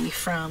make will be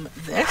from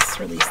this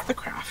Release the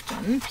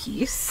Craftin'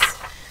 piece.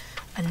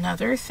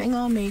 Another thing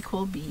I'll make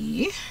will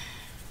be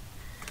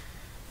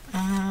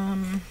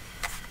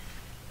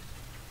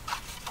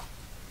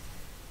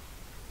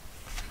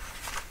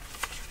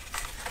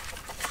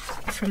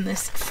from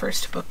this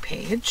first book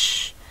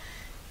page.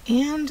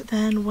 And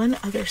then one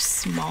other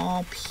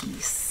small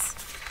piece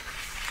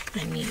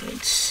I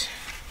need.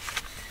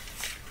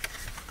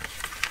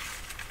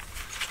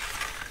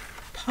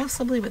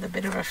 Possibly with a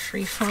bit of a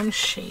freeform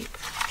shape.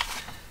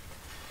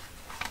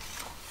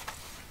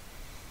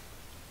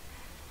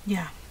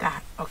 Yeah,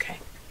 that, okay.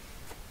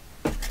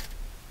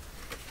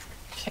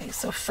 Okay,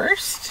 so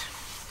first,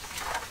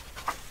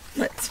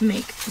 let's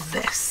make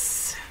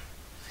this.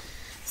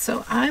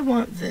 So I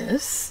want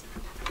this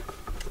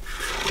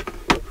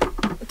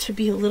to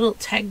be a little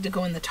tag to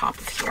go in the top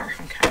of here,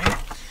 okay?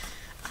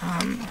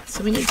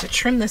 So we need to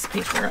trim this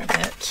paper a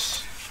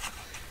bit.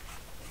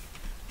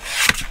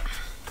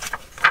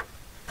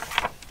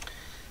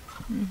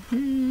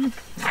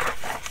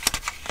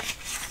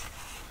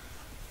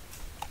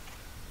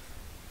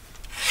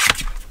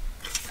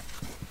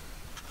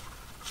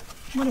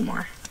 A little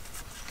more.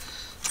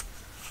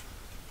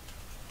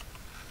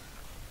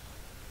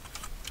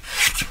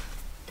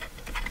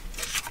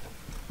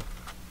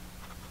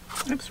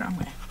 Oops, wrong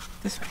way.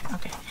 This way,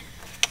 okay.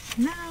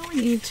 Now we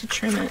need to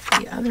trim it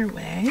the other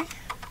way.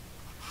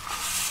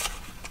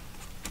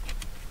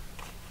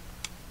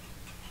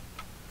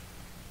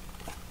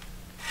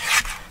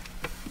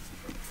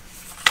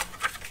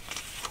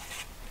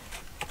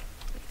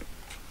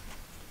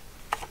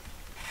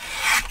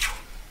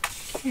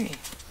 Okay.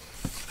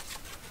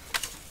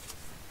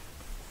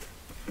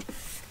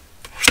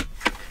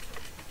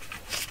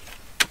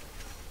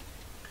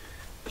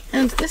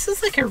 And this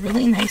is like a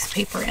really nice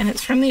paper, and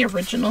it's from the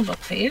original book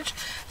page.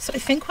 So I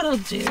think what I'll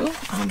do,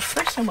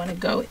 first I want to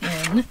go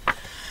in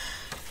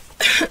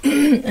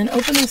and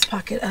open this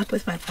pocket up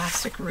with my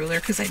plastic ruler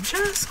because I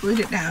just glued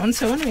it down.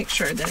 So I want to make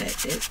sure that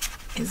it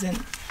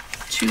isn't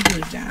too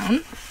glued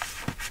down.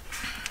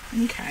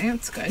 Okay,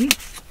 that's good.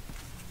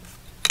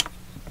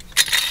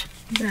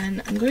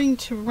 Then I'm going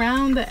to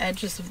round the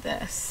edges of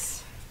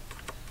this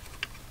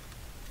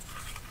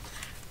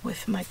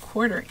with my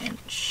 1/4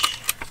 inch.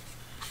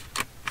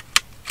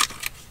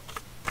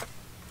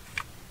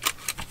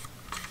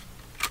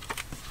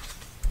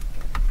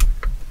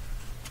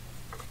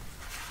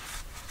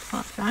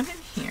 Plop that in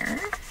here.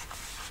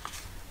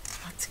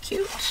 That's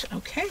cute.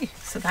 Okay,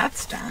 so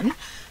that's done.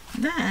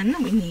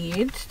 Then we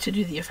need to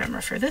do the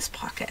ephemera for this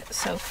pocket.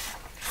 So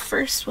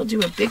first we'll do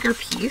a bigger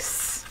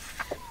piece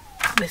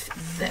with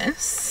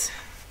this.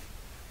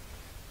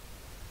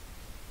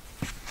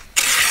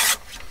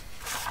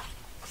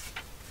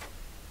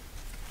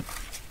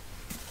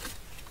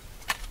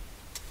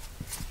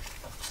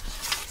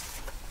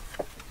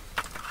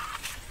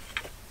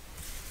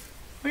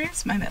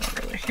 Where's my metal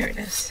ruler? Here it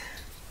is.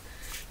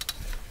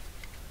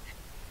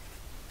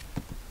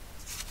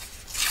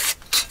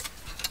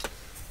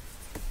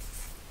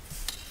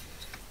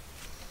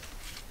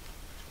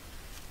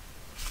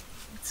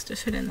 It's to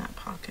fit in that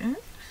pocket.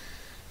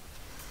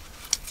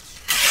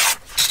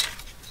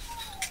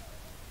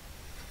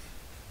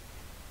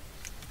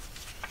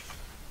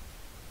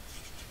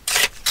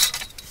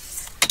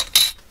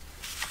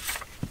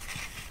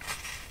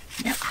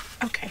 Yep,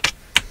 okay.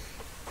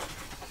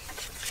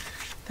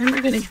 Then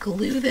we're going to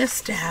glue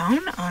this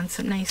down on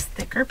some nice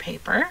thicker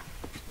paper.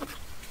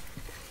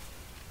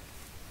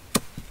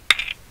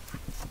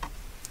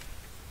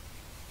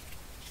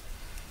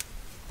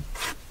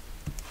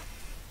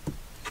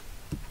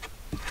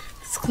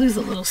 This glue's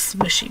a little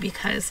smushy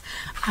because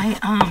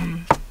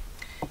I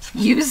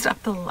used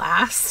up the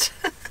last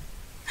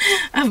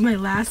of my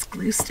last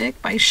glue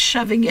stick by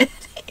shoving it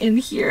in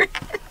here.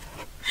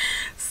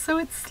 So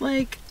it's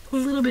like a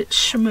little bit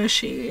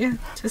smushy,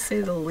 to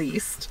say the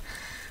least.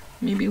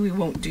 Maybe we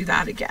won't do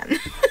that again.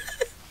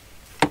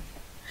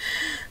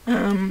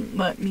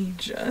 Let me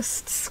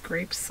just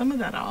scrape some of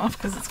that off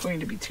because it's going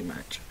to be too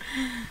much.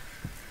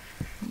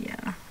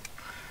 Yeah.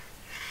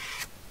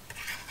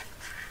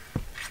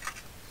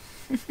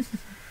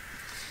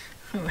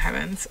 Oh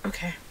heavens,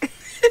 okay.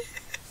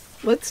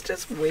 Let's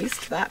just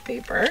waste that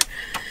paper.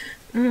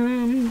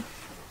 We'll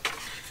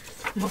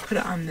put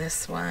it on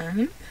this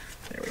one.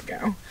 There we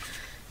go.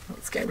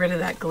 Let's get rid of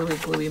that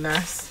gluey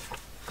mess.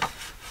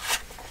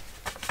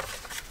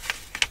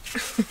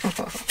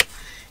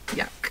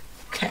 Yuck.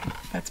 Okay,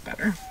 that's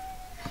better.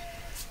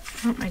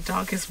 Oh, my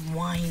dog is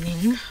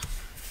whining.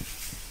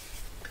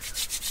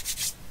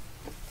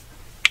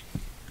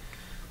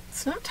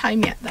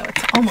 time yet, though.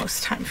 It's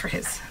almost time for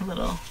his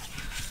little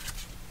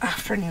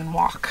afternoon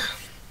walk.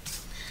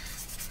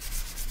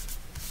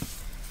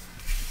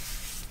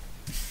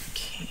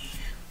 Okay.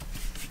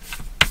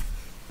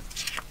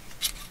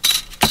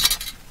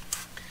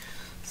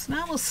 So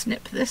now we'll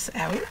snip this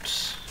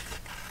out.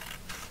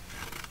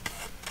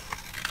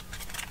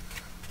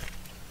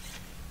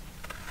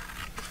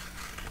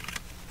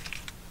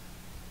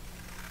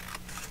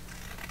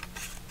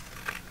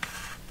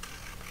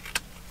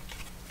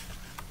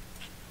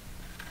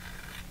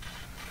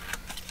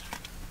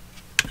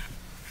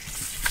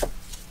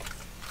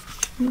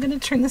 I'm going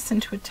to turn this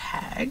into a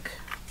tag.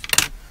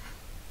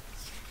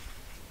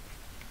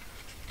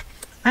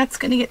 That's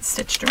going to get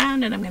stitched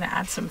around, and I'm going to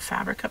add some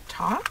fabric up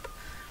top.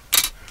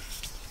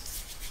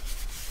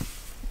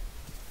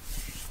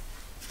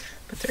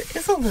 But there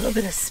is a little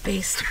bit of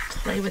space to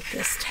play with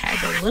this tag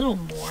a little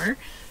more.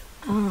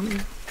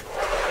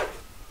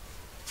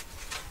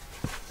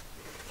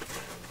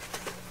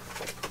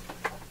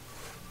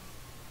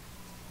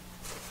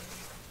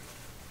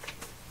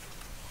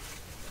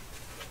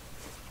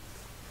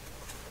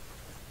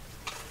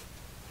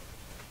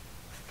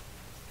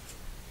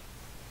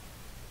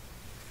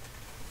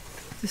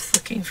 Just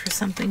looking for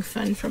something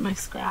fun for my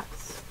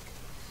scraps.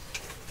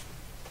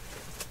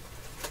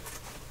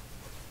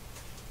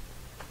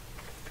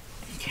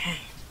 Okay.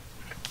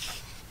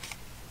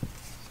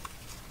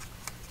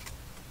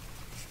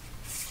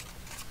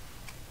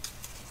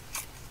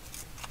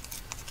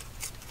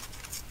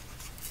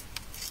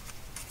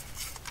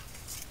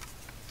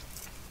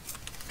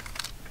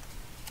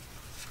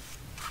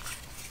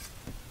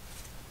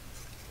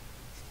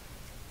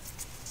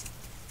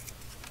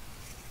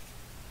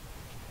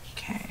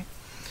 Okay.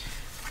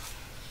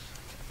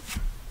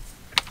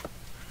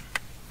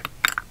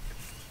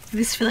 I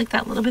just feel like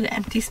that little bit of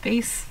empty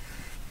space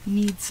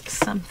needs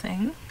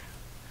something.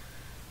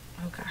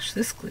 Oh gosh,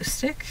 this glue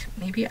stick,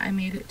 maybe I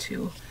made it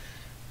too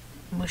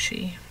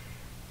mushy.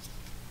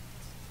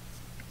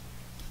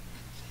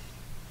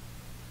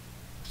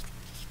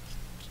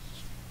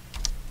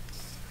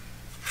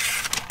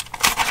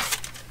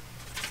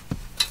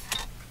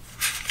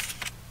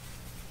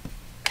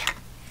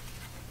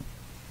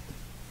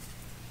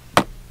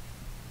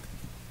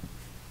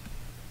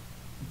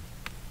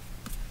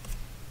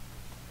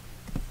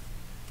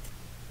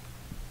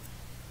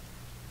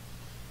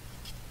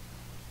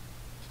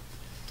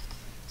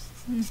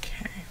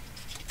 Okay.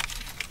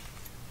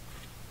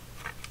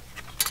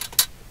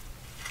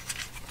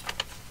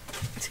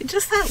 See,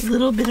 just that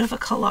little bit of a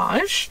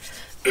collage,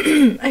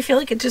 I feel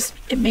like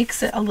it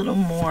makes it a little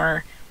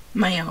more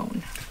my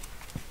own.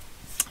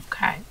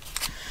 Okay.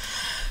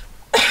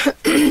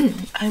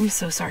 I'm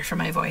so sorry for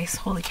my voice.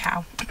 Holy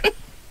cow.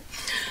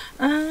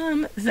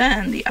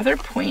 Then the other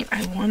point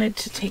I wanted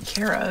to take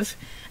care of,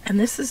 and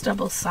this is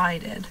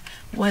double-sided,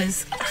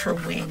 was her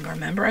wing.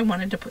 Remember, I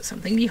wanted to put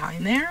something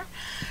behind there.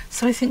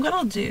 So I think what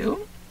I'll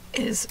do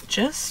is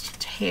just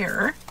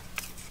tear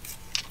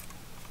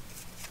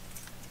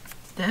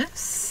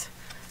this,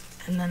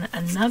 and then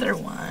another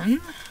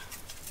one.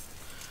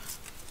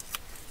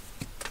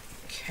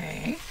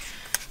 Okay.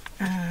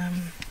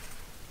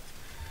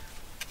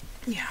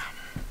 Yeah.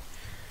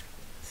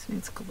 This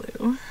needs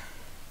glue.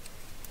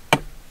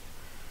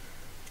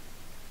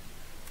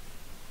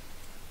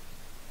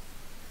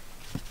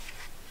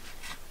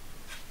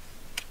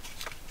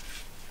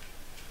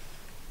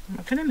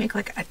 I'm going to make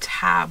like a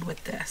tab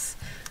with this.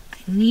 I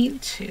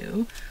need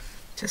to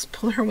just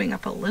pull her wing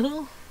up a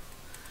little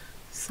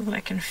so that I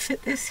can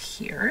fit this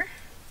here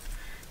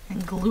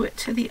and glue it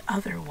to the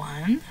other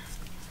one.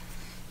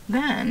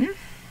 Then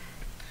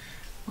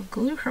we'll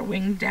glue her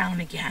wing down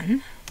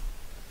again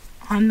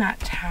on that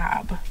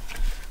tab.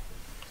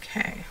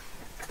 Okay.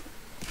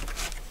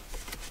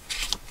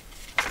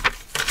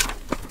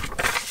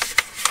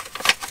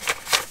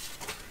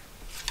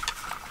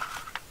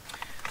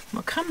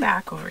 We'll come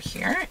back over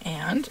here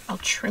and I'll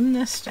trim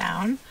this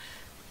down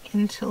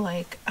into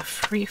like a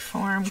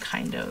free-form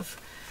kind of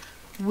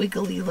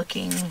wiggly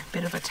looking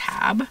bit of a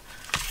tab.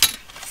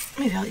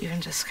 Maybe I'll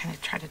even just kind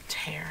of try to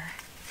tear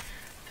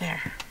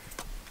there.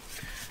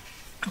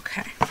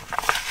 Okay.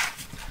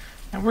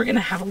 Now we're gonna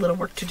have a little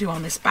work to do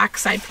on this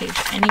backside page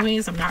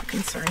anyways. I'm not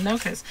concerned though,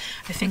 because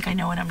I think I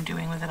know what I'm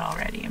doing with it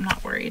already. I'm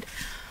not worried.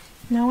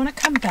 Now I want to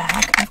come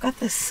back. I've got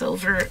this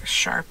silver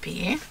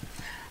Sharpie.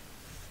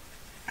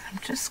 I'm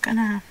just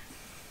gonna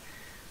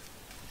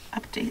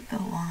update the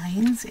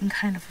lines in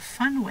kind of a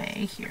fun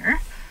way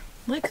here,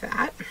 like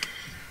that.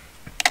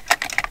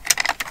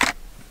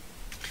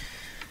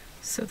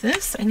 So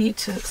this I need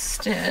to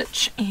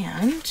stitch,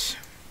 and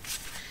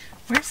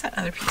where's that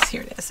other piece?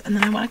 Here it is. And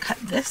then I want to cut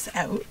this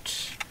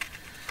out.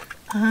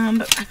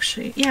 But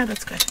actually, yeah,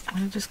 that's good. I'm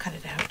going to just cut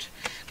it out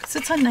because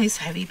it's a nice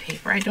heavy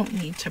paper. I don't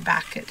need to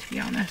back it, to be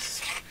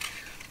honest.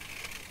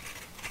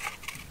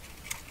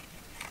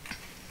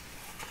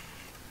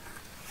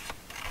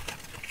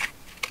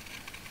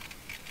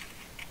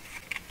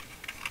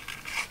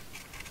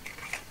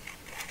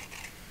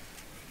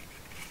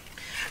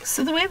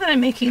 So the way that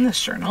I'm making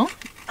this journal,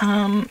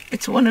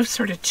 It's one of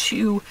sort of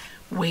two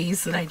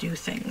ways that I do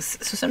things.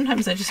 So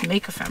sometimes I just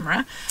make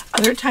ephemera.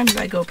 Other times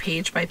I go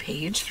page by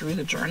page through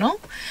the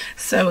journal.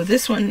 So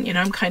this one, you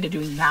know, I'm kind of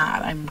doing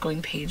that. I'm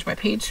going page by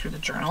page through the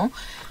journal.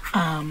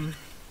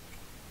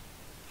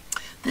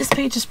 This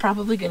page is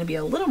probably going to be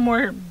a little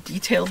more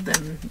detailed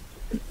than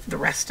the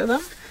rest of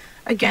them.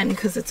 Again,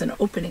 because it's an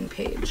opening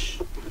page.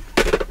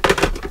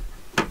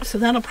 So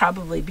that'll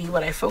probably be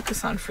what I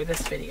focus on for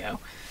this video.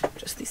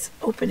 Just this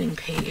opening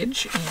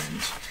page.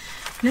 And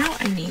now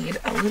I need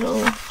a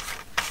little,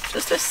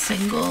 just a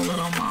single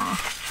little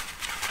moth.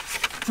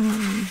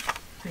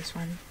 There's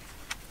one.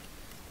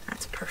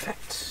 That's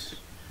perfect.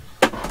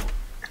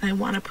 And I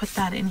want to put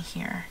that in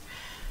here.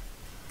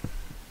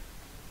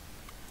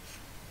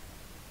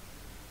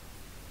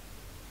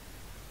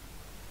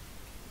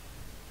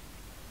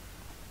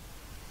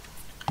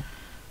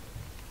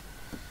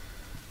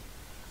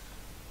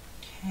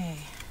 Okay.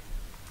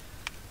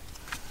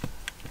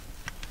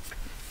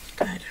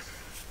 Good.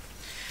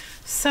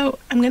 So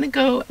I'm going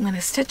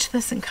to stitch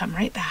this and come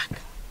right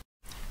back.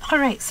 All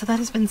right, so that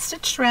has been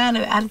stitched around.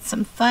 I've added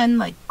some fun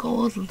like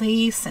gold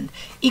lace and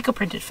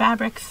eco-printed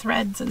fabric,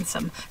 threads, and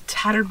some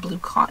tattered blue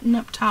cotton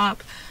up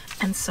top.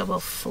 And so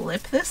we'll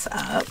flip this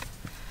up.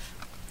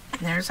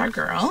 And there's our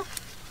girl.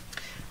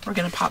 We're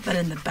going to pop that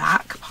in the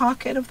back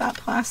pocket of that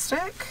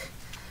plastic.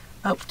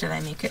 Oh, did I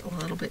make it a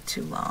little bit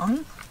too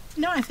long?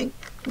 No, I think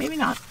maybe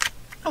not.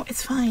 Oh,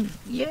 it's fine.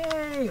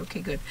 Yay.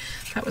 Okay, good.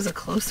 That was a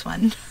close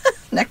one.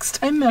 Next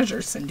time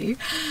measure, Cindy.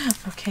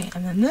 Okay,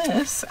 and then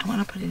this I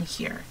want to put in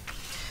here.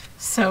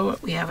 So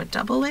we have a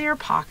double layer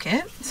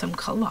pocket, some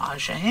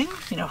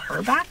collaging, you know,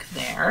 her back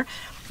there.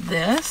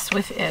 This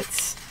with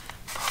its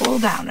pull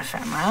down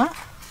ephemera.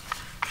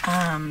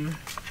 And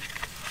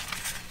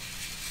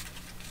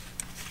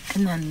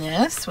then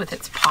this with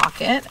its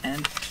pocket,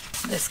 and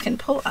this can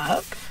pull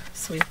up.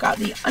 So we've got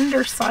the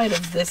underside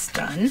of this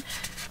done.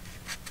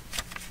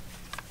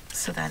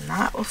 So then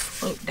that will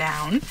float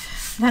down.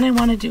 Then I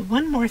want to do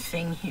one more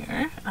thing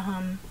here.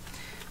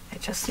 I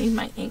just need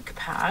my ink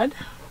pad.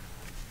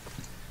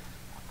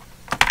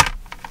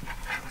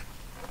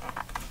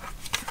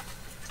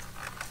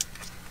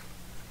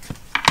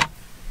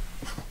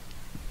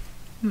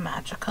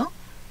 Magical.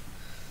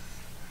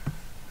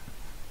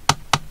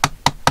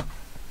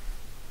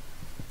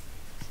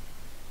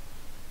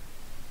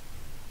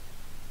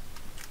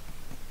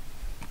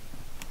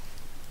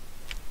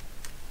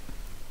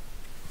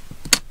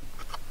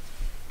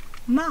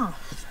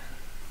 Moth.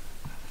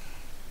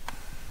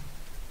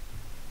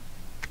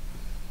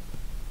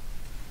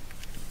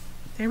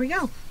 There we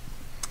go.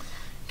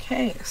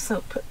 Okay,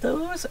 so put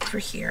those over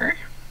here.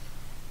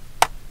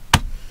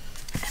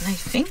 And I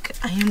think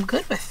I am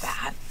good with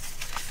that.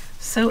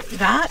 So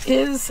that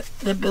is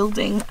the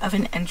building of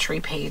an entry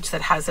page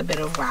that has a bit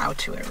of wow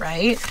to it,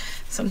 right?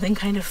 Something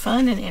kind of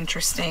fun and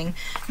interesting.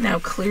 Now,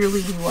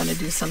 clearly we want to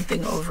do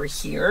something over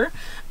here.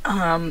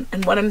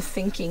 And what I'm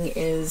thinking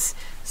is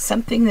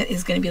something that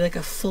is going to be like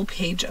a full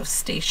page of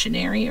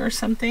stationery or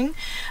something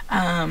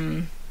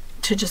to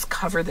just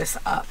cover this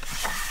up.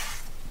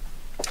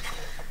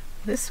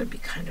 This would be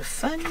kind of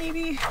fun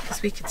maybe,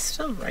 because we could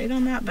still write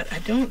on that, but I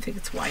don't think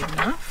it's wide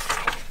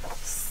enough.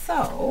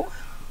 So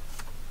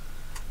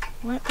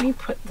let me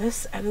put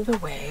this out of the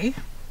way,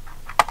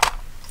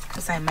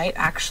 because I might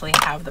actually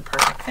have the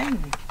perfect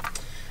thing.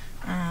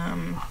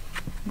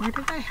 Where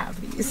did I have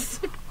these?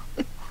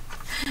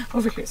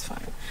 Over here is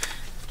fine.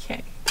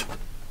 Okay.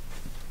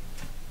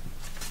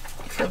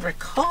 If you'll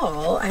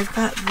recall, I've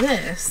got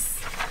this,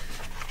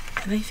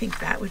 and I think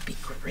that would be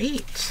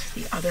great,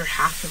 the other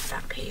half of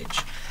that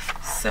page.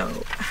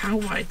 So how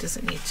wide does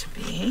it need to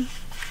be?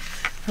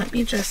 Let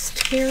me just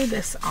tear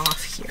this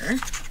off here.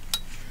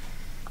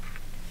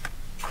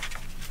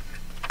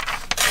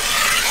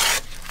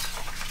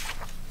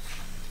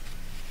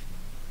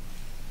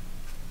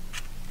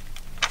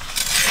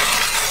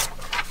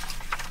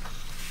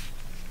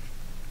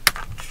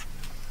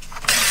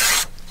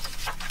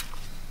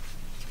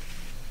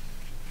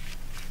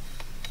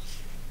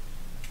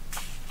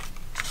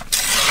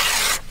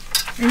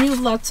 And you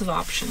have lots of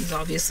options,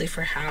 obviously,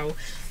 for how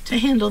to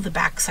handle the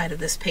back side of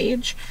this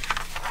page,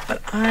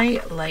 but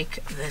I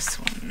like this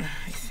one,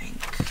 I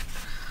think.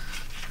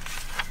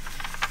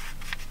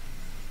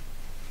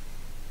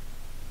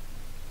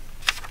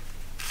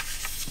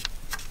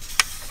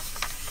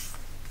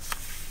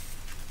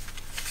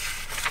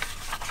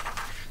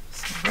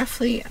 So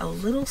roughly a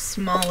little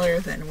smaller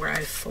than where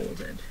I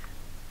folded.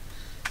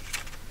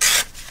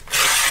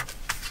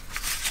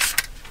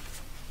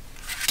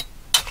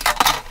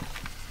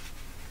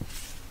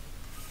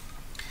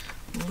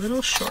 A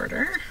little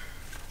shorter.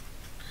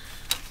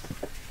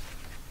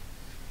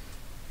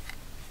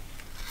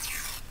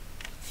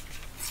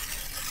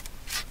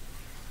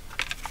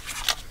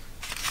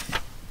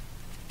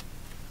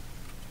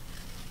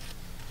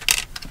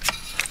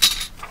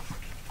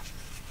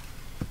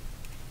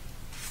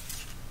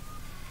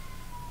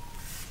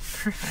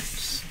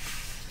 Perfect.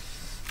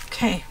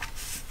 Okay.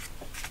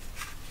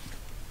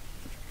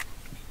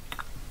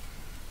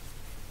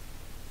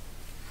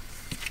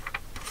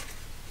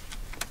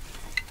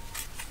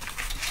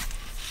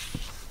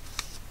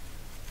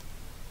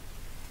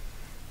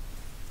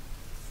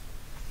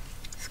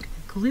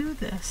 glue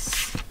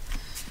this.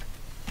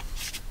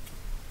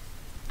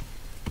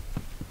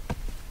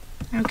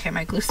 Okay,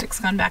 my glue stick's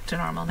gone back to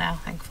normal now,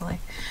 thankfully.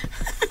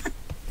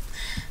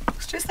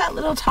 It's just that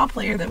little top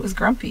layer that was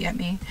grumpy at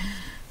me.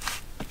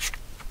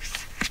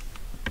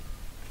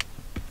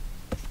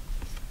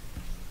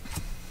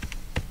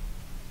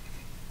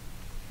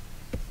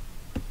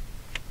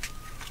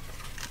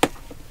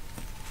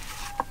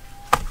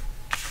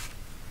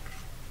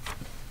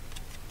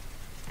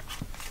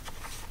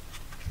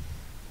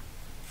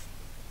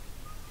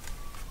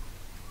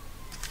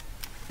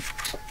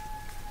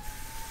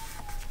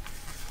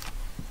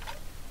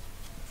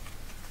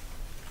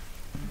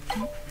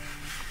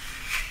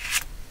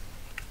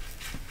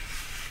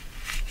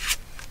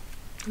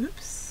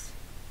 Oops.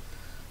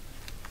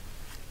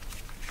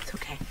 It's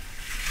okay.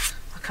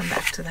 I'll come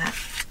back to that.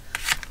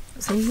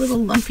 There's a little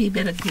lumpy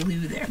bit of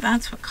glue there.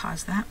 That's what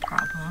caused that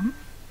problem.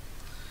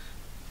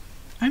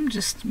 I'm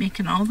just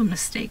making all the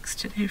mistakes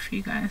today for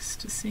you guys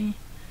to see.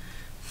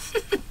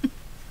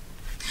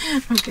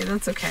 Okay,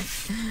 that's okay.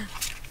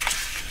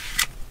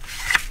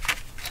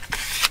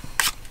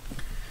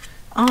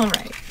 All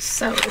right,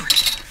 so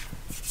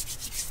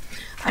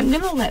I'm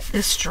going to let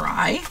this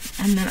dry,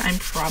 and then I'm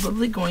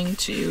probably going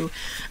to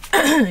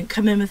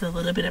come in with a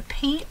little bit of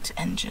paint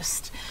and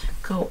just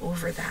go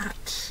over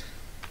that.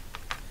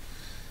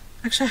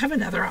 Actually, I have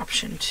another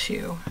option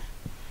too,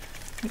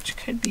 which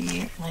could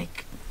be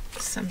like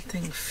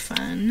something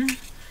fun.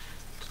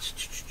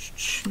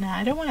 Now,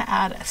 I don't want to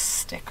add a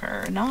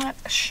sticker, not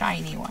a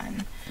shiny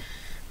one.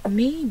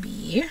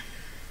 Maybe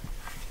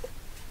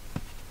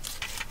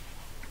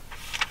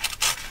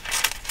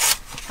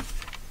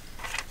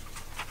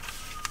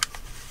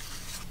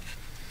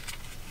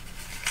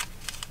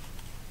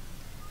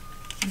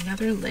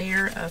another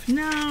layer of,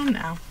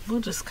 no,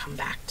 we'll just come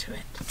back to it.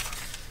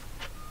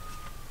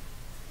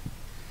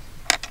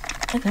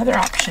 Another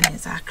option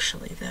is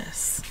actually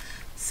this.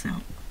 So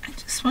I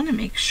just want to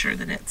make sure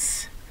that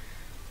it's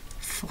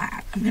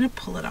flat. I'm going to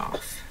pull it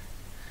off.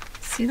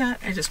 See that?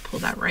 I just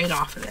pulled that right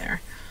off of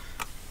there.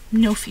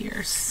 No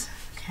fears.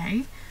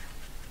 Okay.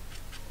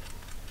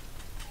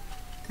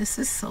 This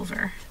is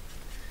silver.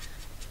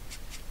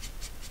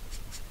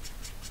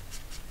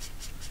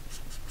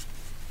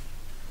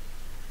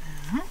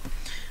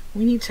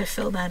 We need to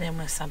fill that in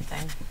with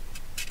something.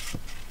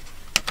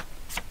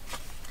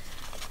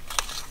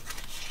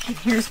 And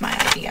here's my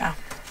idea.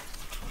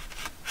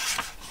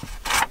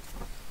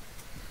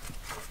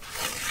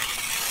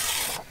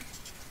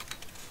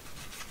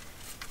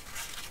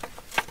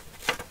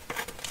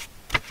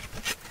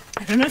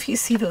 I don't know if you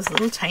see those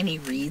little tiny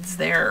reeds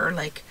there, or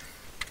like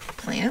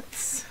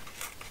plants,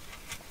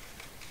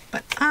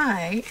 but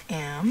I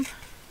am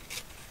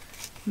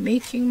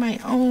making my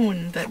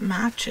own that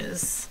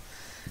matches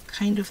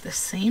kind of the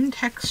same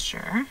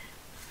texture.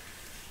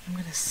 I'm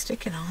going to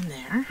stick it on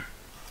there.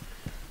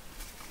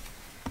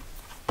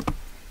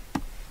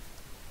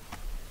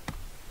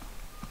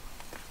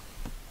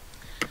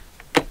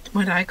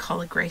 What I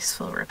call a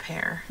graceful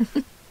repair.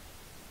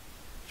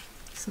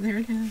 So there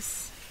it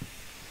is.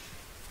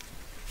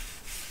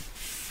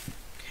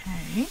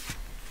 Okay.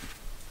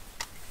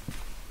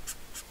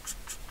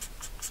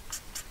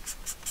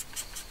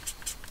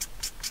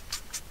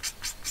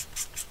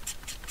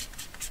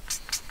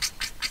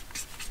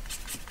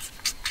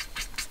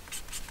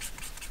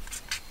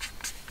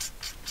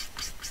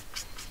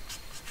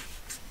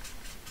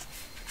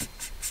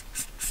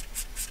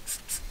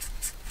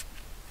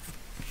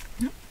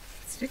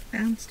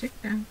 Stick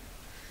down.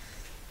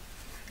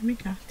 There we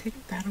go.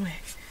 Take that away.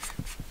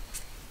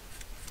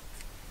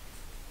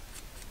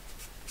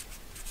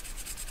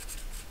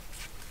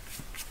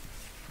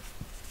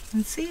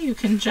 And see, you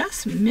can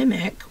just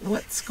mimic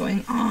what's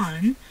going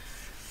on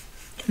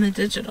in the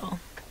digital.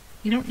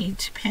 You don't need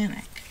to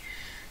panic.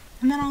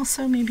 And then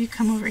also maybe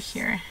come over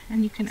here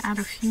and you can add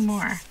a few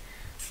more.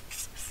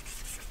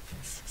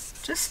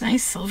 Just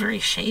nice silvery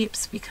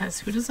shapes,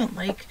 because who doesn't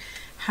like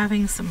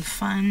having some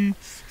fun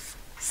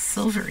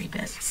silvery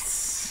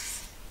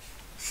bits?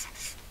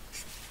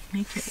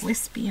 Make it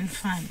wispy and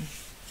fun.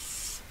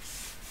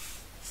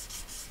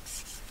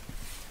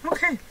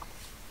 Okay.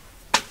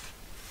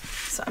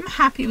 So I'm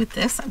happy with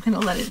this. I'm going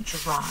to let it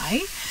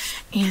dry.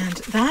 And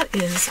that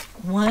is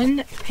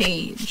one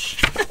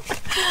page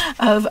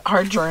of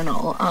our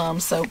journal.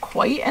 So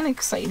quite an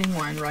exciting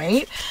one,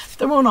 right?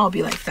 They won't all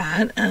be like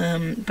that.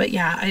 But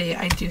yeah,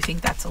 I do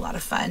think that's a lot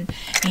of fun.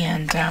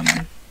 And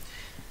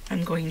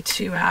I'm going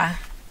to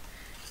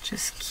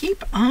just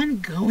keep on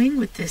going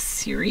with this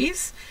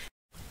series.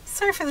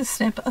 Sorry for the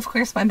snip. Of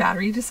course, my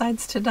battery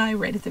decides to die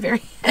right at the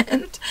very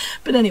end.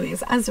 But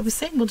anyways, as I was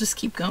saying, we'll just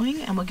keep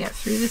going and we'll get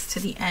through this to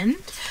the end.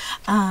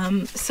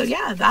 So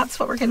yeah, that's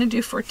what we're going to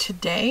do for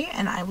today,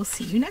 and I will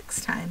see you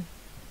next time.